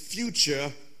expressing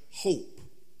future hope.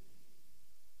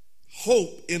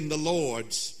 Hope in the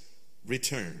Lord's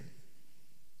return.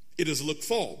 It is look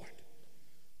forward,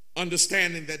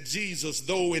 understanding that Jesus,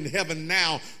 though in heaven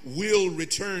now, will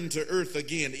return to earth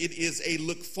again. It is a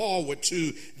look forward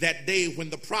to that day when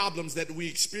the problems that we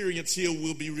experience here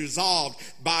will be resolved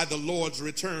by the Lord's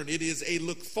return. It is a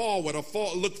look forward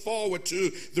to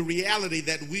the reality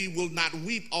that we will not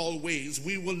weep always,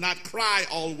 we will not cry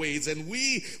always, and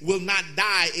we will not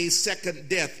die a second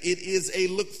death. It is a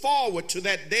look forward to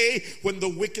that day when the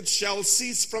wicked shall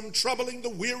cease from troubling, the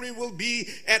weary will be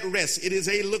at rest. It is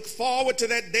a look forward to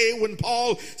that day when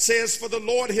Paul says, "For the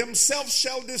Lord himself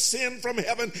shall descend from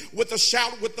heaven with a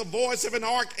shout, with the voice of an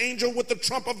archangel, with the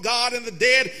trump of God, and the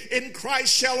dead in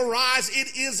Christ shall arise."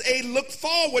 It is a look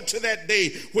forward to that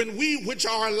day when we which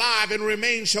are alive and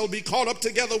remain shall be caught up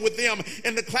together with them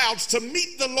in the clouds to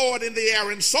meet the Lord in the air,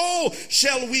 and so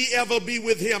shall we ever be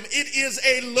with him. It is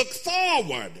a look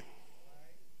forward.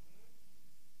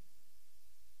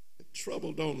 The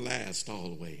trouble don't last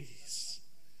always.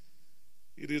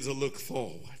 It is a look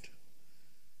forward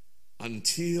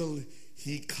until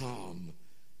he come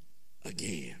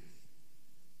again.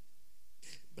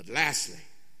 But lastly,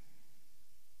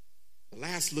 the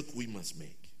last look we must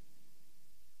make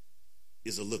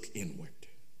is a look inward.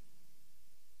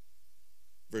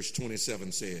 Verse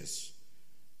 27 says,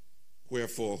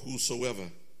 "Wherefore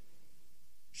whosoever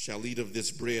shall eat of this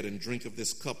bread and drink of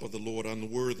this cup of the Lord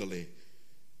unworthily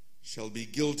shall be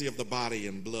guilty of the body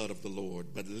and blood of the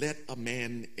Lord. But let a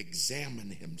man examine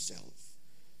himself,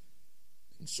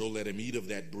 and so let him eat of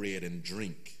that bread and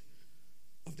drink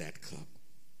of that cup."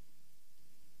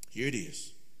 Here it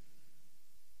is.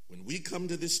 When we come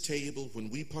to this table,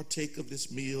 when we partake of this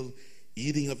meal,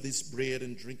 eating of this bread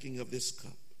and drinking of this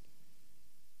cup,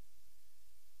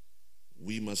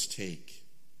 we must take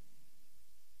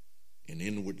an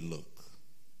inward look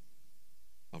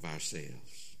of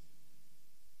ourselves.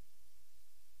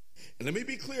 And let me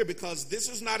be clear, because this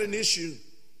is not an issue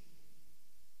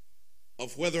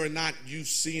of whether or not you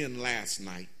sinned last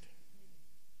night.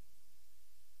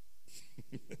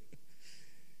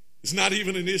 It's not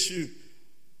even an issue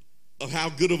of how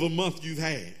good of a month you've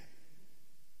had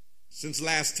since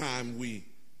last time we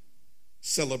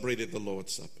celebrated the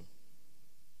Lord's Supper.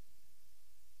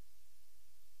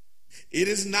 It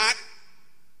is not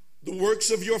the works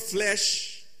of your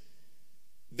flesh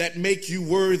that make you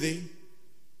worthy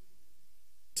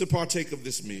to partake of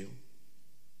this meal.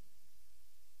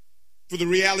 For the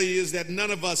reality is that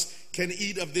none of us can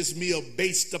eat of this meal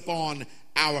based upon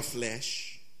our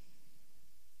flesh.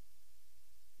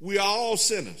 We are all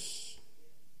sinners,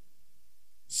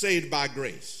 saved by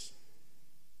grace.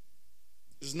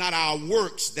 It's not our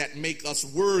works that make us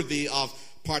worthy of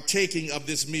partaking of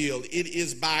this meal. It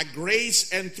is by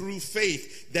grace and through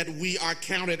faith that we are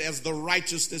counted as the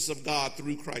righteousness of God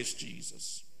through Christ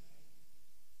Jesus.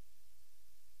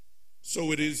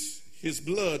 So it is his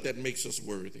blood that makes us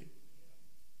worthy.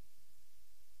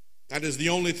 That is the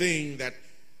only thing that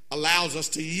allows us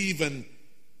to even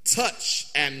touch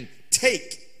and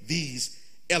take these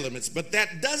elements. But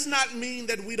that does not mean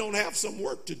that we don't have some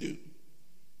work to do.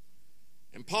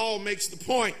 And Paul makes the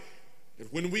point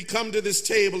that when we come to this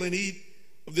table and eat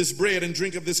of this bread and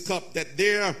drink of this cup, that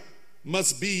there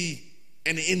must be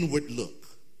an inward look.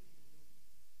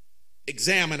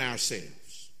 Examine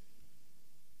ourselves.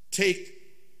 Take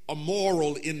a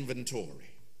moral inventory.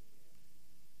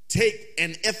 Take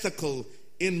an ethical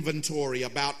inventory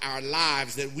about our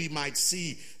lives, that we might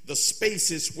see the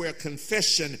spaces where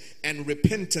confession and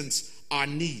repentance are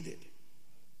needed.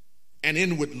 An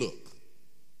inward look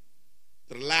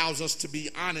that allows us to be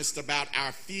honest about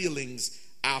our feelings,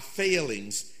 our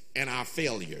failings, and our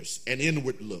failures. An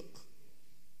inward look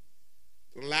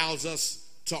that allows us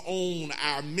to own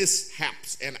our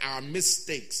mishaps and our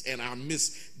mistakes and our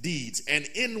misdeeds. An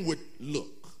inward look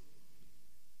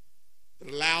that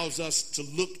allows us to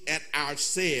look at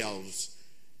ourselves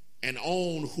and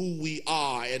own who we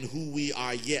are and who we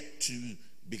are yet to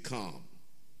become.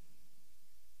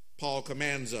 Paul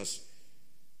commands us,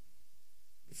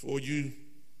 before you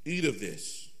eat of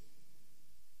this,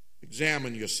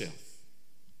 examine yourself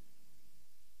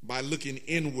by looking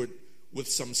inward with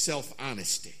some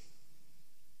self-honesty,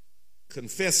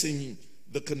 confessing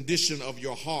the condition of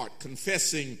your heart,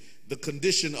 confessing the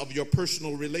condition of your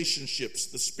personal relationships.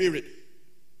 The Spirit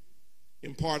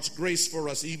imparts grace for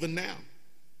us even now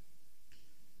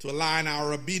to align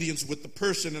our obedience with the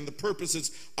person and the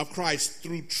purposes of Christ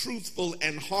through truthful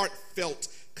and heartfelt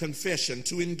confession.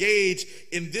 To engage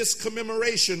in this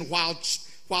commemoration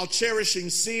while cherishing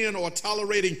sin or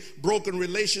tolerating broken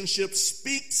relationships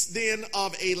speaks then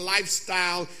of a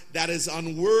lifestyle that is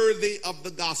unworthy of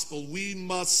the gospel. We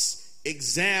must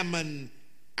examine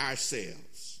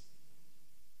ourselves.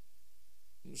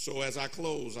 So as I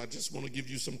close, I just want to give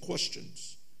you some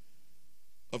questions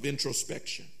of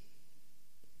introspection.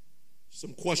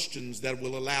 Some questions that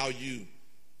will allow you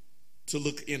to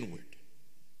look inward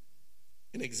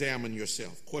and examine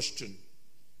yourself. Question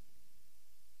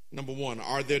number one: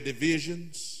 are there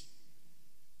divisions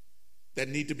that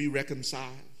need to be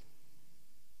reconciled?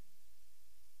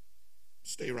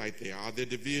 Stay right there. Are there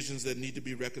divisions that need to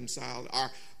be reconciled?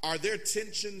 Are there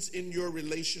tensions in your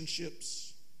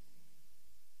relationships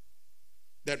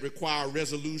that require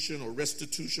resolution or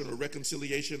restitution or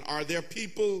reconciliation? Are there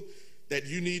people that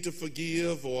you need to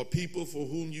forgive, or people for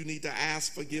whom you need to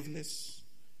ask forgiveness?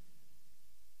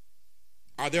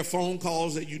 Are there phone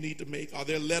calls that you need to make? Are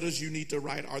there letters you need to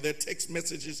write? Are there text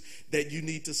messages that you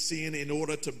need to send in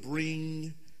order to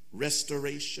bring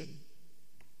restoration?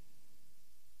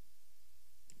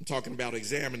 I'm talking about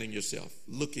examining yourself,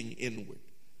 looking inward.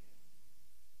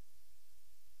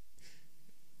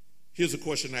 Here's a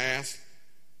question to ask: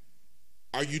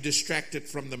 are you distracted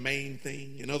from the main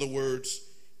thing? In other words,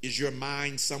 is your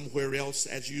mind somewhere else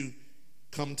as you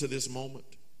come to this moment?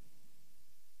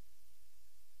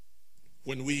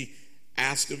 When we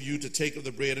ask of you to take of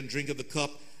the bread and drink of the cup,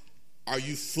 are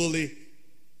you fully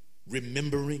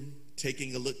remembering,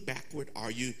 taking a look backward?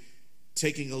 Are you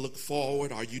taking a look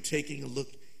forward? Are you taking a look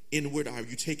inward? Are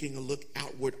you taking a look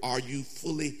outward? Are you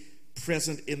fully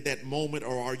present in that moment,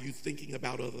 or are you thinking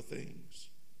about other things?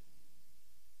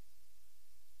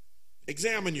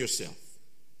 Examine yourself.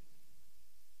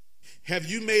 Have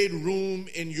you made room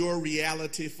in your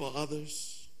reality for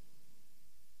others?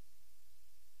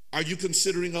 Are you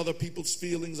considering other people's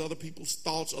feelings, other people's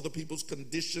thoughts, other people's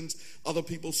conditions, other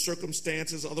people's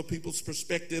circumstances, other people's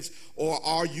perspectives, or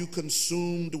are you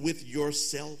consumed with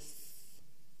yourself?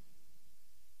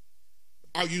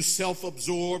 Are you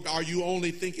self-absorbed? Are you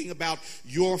only thinking about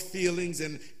your feelings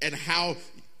and how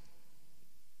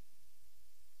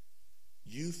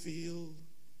you feel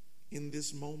in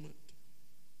this moment?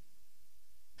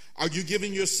 Are you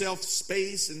giving yourself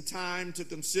space and time to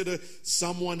consider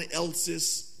someone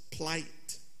else's plight?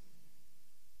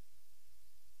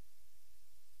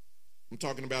 I'm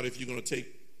talking about if you're going to take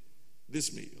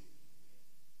this meal.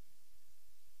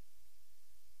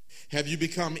 Have you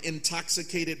become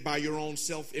intoxicated by your own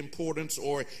self-importance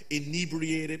or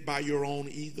inebriated by your own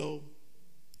ego?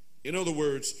 In other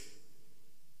words,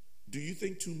 do you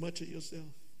think too much of yourself?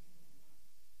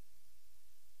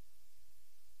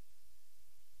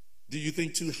 Do you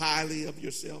think too highly of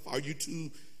yourself? Are you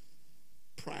too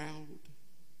proud?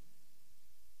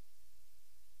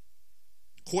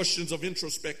 Questions of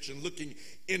introspection, looking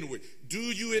inward. Do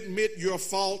you admit your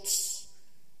faults,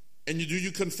 and do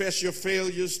you confess your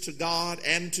failures to God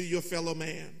and to your fellow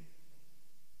man?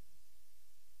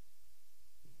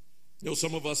 You know,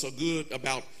 some of us are good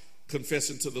about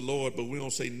confessing to the Lord, but we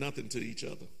don't say nothing to each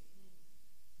other.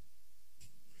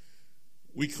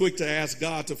 We quick to ask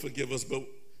God to forgive us, but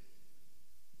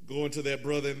going to that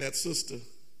brother and that sister,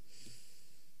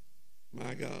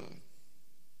 my God.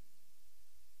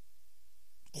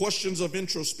 Questions of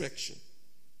introspection.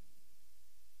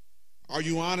 Are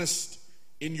you honest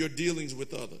in your dealings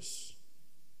with others?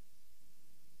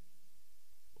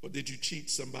 Or did you cheat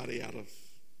somebody out of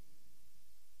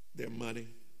their money,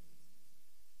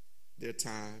 their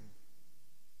time,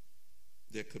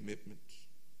 their commitment?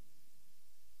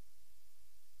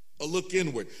 A look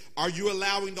inward. Are you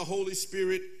allowing the Holy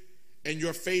Spirit and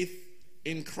your faith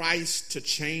in Christ to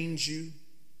change you?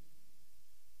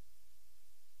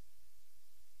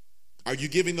 Are you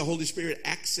giving the Holy Spirit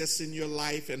access in your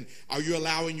life? And are you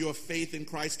allowing your faith in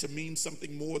Christ to mean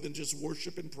something more than just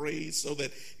worship and praise, so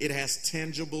that it has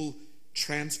tangible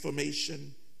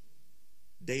transformation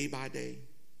day by day?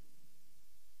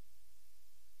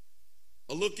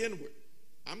 A look inward.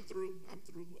 I'm through.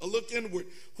 A look inward.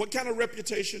 What kind of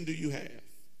reputation do you have?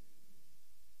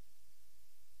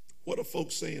 What are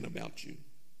folks saying about you?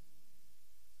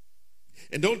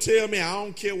 And don't tell me I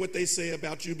don't care what they say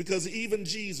about you, because even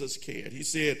Jesus cared. He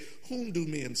said, "Whom do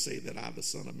men say that I, the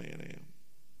Son of Man, am?"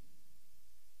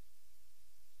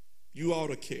 You ought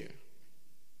to care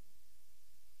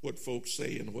what folks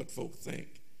say and what folks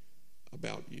think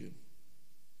about you.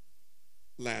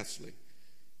 Lastly,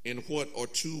 in what or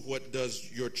to what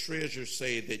does your treasure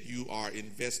say that you are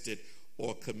invested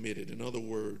or committed? In other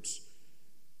words,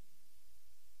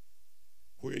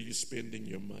 where are you spending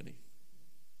your money?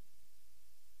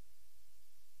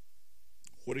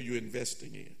 What are you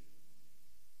investing in?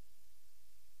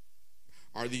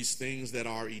 Are these things that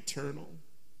are eternal,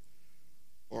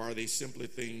 or are they simply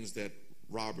things that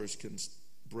robbers can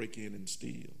break in and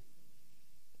steal?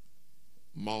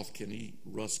 Moth can eat,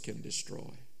 rust can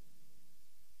destroy.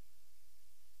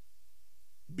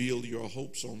 Build your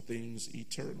hopes on things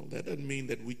eternal. That doesn't mean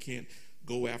that we can't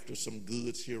go after some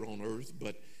goods here on earth,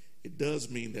 but it does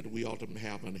mean that we ought to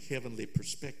have a heavenly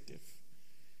perspective,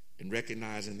 and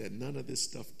recognizing that none of this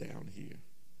stuff down here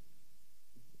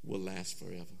will last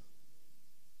forever.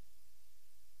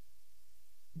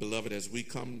 Beloved, as we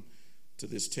come to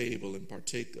this table and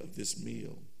partake of this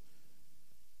meal,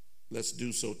 let's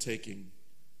do so taking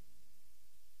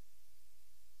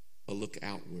a look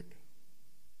outward,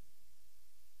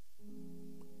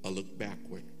 a look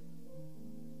backward,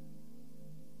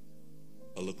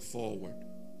 a look forward,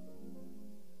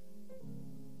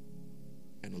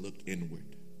 and a look inward.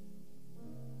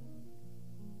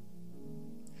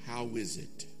 How is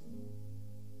it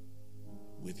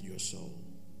with your soul?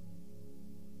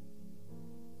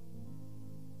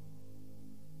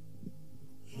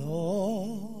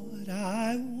 Lord,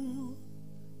 I want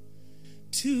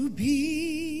to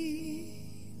be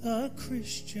a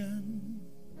Christian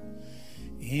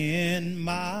in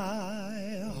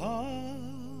my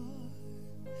heart,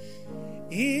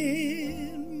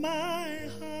 in my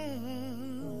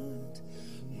heart.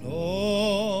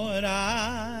 Lord,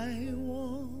 I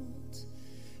want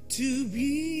to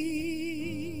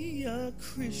be a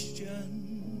Christian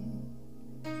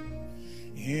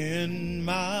in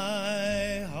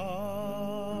my heart,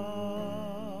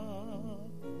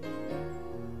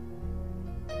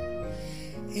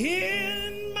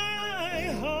 in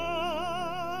my heart,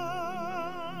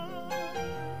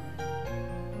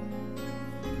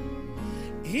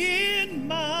 in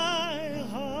my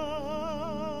heart.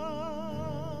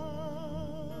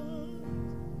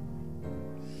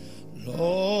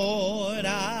 Lord,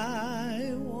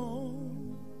 I want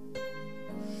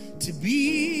to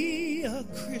be a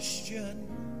Christian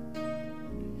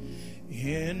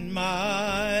in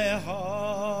my heart.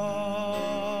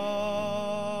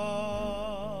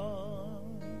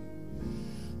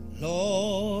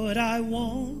 Lord, I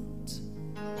want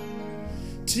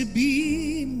to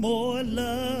be more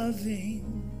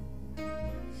loving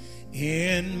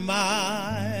in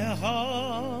my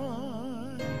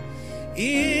heart,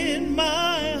 in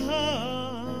my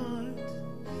heart.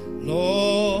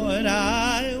 Lord,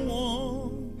 I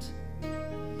want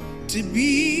to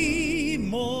be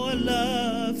more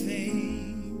loving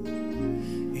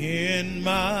in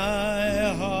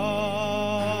my heart,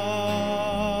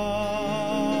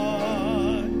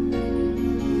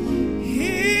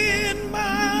 in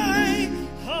my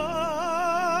heart,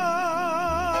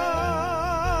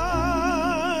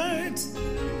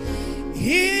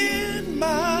 in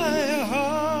my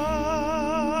heart.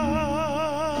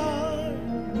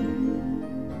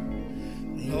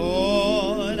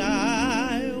 Lord,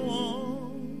 I want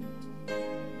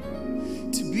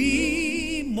to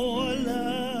be more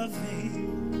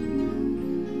loving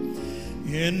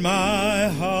in my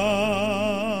heart.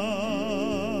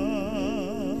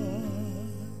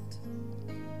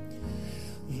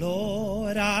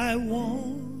 Lord, I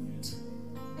want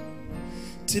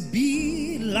to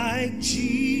be like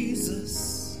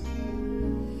Jesus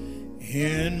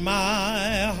in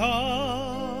my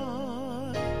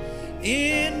heart,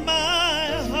 in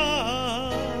my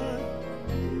heart.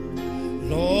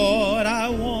 Lord, I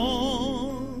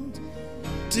want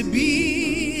to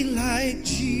be like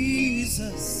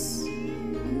Jesus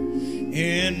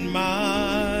in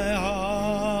my heart.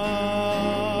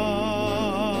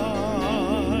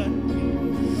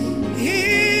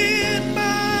 In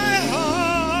my heart.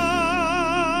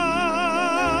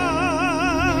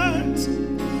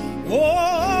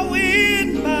 Oh,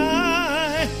 in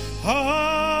my heart.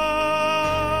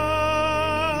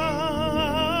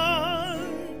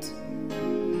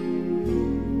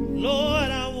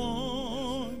 Lord, I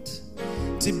want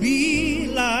to be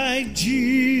like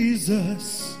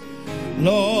Jesus.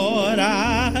 Lord,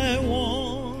 I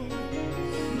want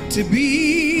to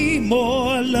be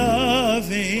more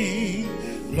loving.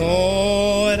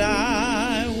 Lord,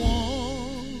 I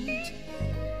want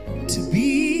to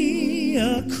be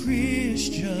a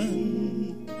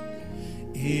Christian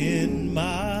in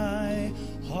my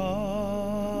heart.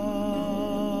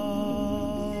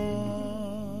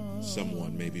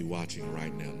 Someone may be watching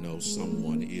right now. No,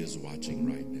 someone is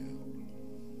watching right now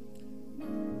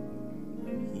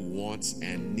who wants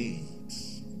and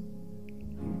needs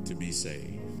to be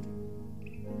saved.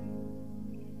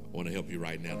 I want to help you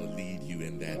right now to lead you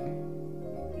in that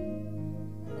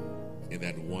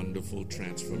wonderful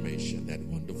transformation, that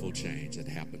wonderful change that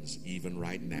happens even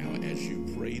right now as you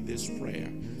pray this prayer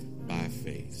by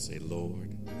faith. Say,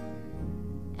 Lord,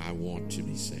 I want to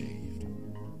be saved.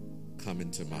 Come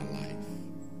into my life.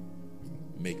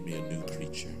 Make me a new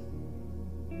creature.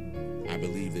 I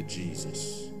believe that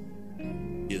Jesus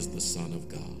is the Son of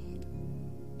God.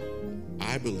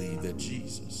 I believe that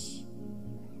Jesus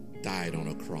died on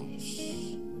a cross.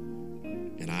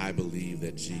 And I believe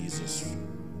that Jesus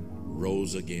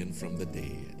rose again from the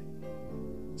dead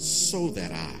so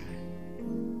that I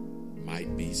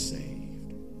might be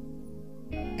saved.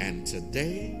 And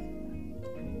today,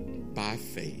 by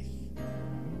faith,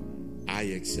 I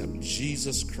accept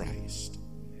Jesus Christ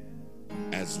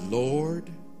as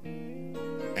Lord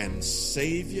and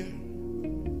Savior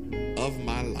of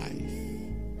my life.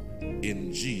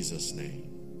 In Jesus' name,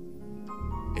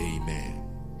 amen.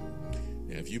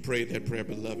 Now, if you prayed that prayer,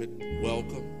 beloved,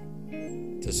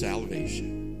 welcome to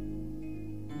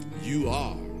salvation. You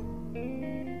are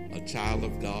a child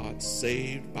of God,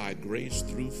 saved by grace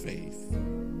through faith.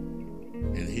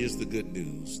 And here's the good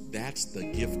news. That's the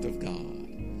gift of God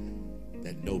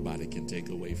that nobody can take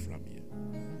away from you.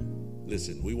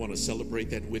 Listen, we want to celebrate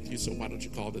that with you, so why don't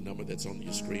you call the number that's on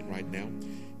your screen right now?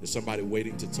 There's somebody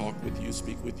waiting to talk with you,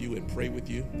 speak with you, and pray with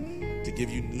you to give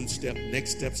you next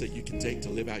steps that you can take to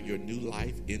live out your new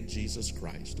life in Jesus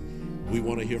Christ. We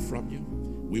want to hear from you.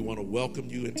 We want to welcome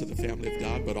you into the family of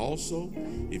God, but also,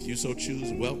 if you so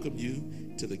choose, welcome you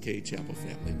to the Cade Chapel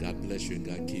family. God bless you and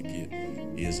God keep you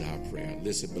is our prayer.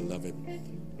 Listen, beloved,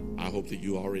 I hope that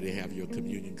you already have your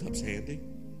communion cups handy.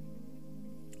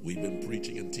 We've been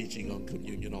preaching and teaching on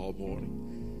communion all morning.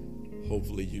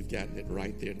 Hopefully you've gotten it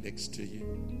right there next to you.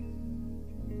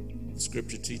 The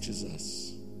scripture teaches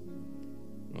us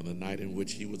on the night in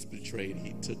which he was betrayed,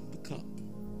 he took the cup.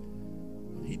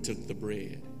 He took the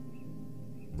bread,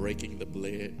 breaking the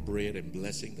bread and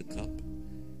blessing the cup,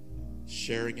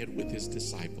 sharing it with his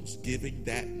disciples, giving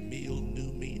that meal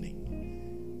new meaning,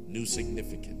 new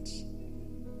significance,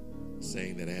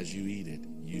 saying that as you eat it,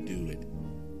 you do it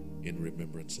in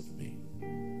remembrance of me.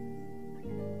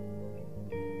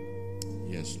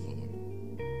 Yes, Lord.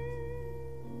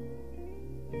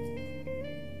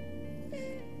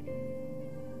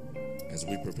 As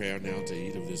we prepare now to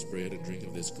eat of this bread and drink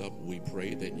of this cup, we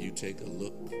pray that you take a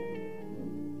look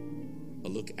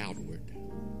outward,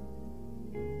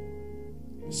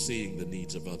 seeing the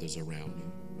needs of others around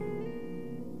you.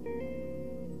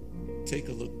 Take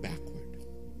a look backward,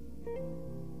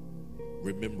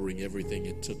 remembering everything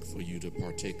it took for you to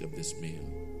partake of this meal.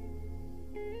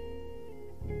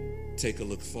 Take a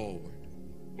look forward,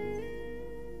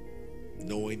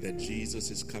 knowing that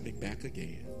Jesus is coming back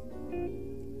again.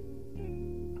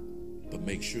 But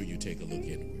make sure you take a look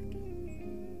inward,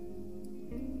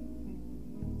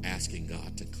 asking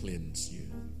God to cleanse you,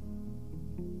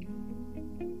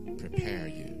 prepare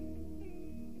you,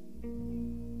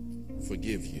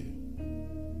 forgive you.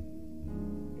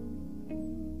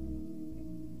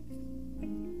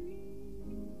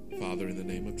 Father, in the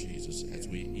name of Jesus, as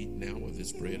we eat now of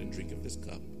this bread and drink of this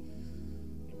cup,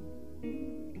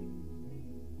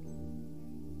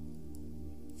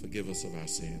 forgive us of our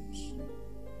sins.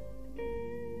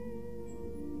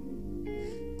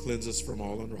 Cleanse us from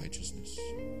all unrighteousness.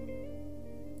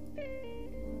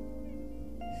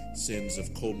 Sins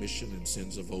of commission and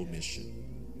sins of omission.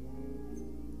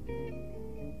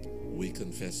 We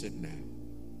confess it now.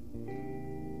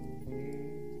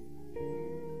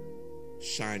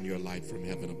 Shine your light from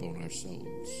heaven upon our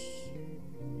souls.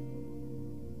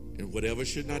 And whatever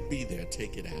should not be there,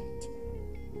 take it out.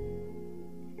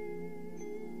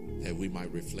 That we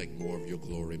might reflect more of your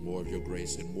glory, more of your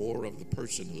grace, and more of the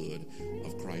personhood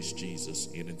of Christ Jesus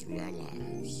in and through our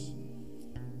lives.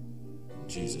 In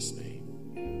Jesus' name,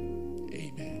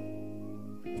 amen.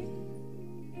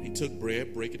 He took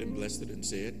bread, broke it, and blessed it, and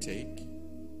said, take,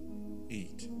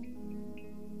 eat.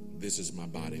 This is my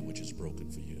body, which is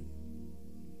broken for you.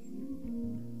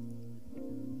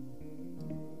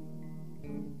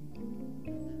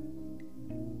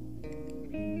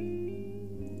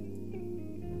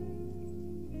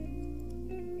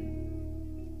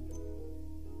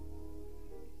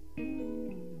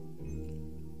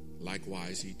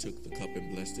 Likewise, he took the cup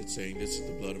and blessed it, saying, this is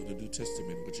the blood of the New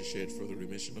Testament, which is shed for the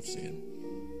remission of sin.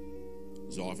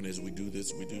 As often as we do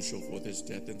this, we do show forth his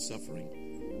death and suffering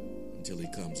until he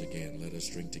comes again. Let us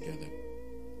drink together.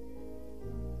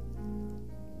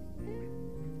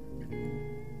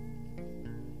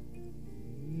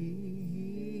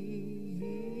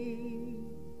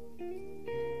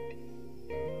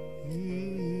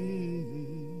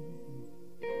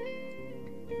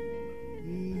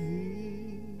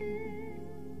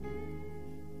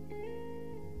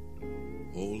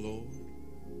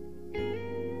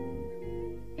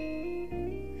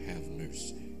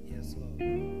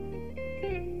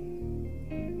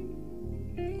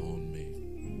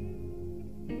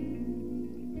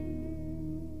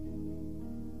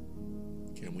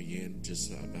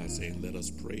 By saying, let us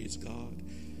praise God.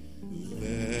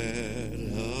 Let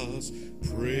us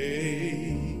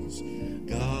praise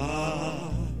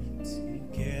God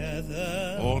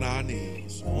together on our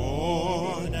knees.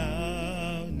 On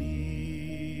our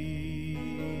knees.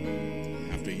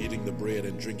 After eating the bread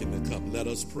and drinking the cup, let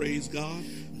us praise God.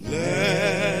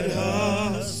 Let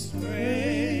us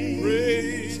praise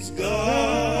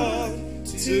God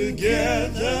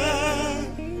together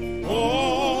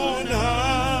on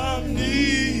our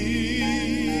knees.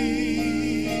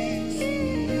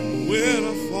 When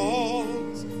I fall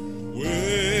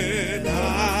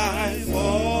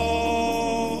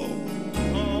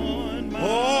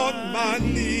on my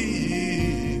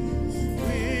knees,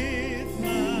 with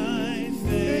my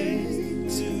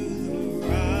face to the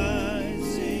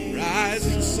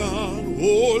rising sun.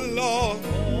 Oh Lord,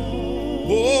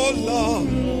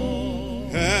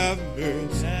 have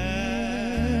mercy.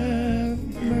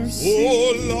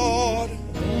 Oh Lord,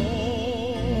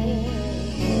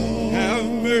 have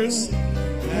mercy.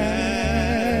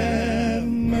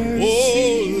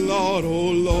 Oh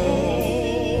Lord,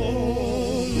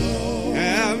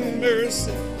 have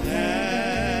mercy.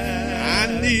 I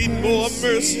need more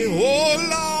mercy. Oh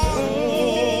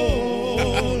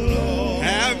Lord,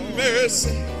 have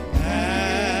mercy.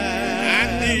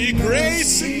 I need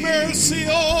grace and mercy.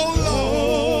 Oh Lord.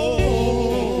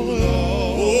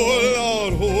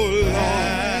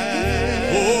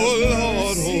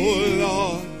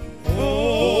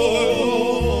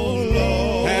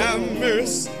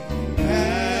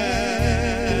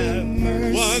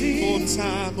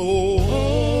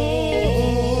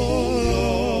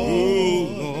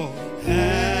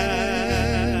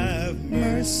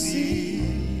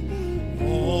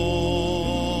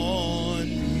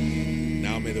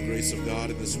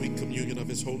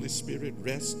 Holy Spirit,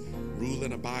 rest, rule,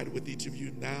 and abide with each of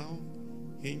you now,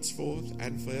 henceforth,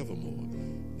 and forevermore.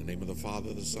 In the name of the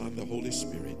Father, the Son, the Holy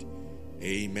Spirit.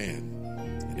 Amen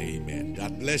and amen.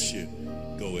 God bless you.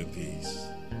 Go in peace.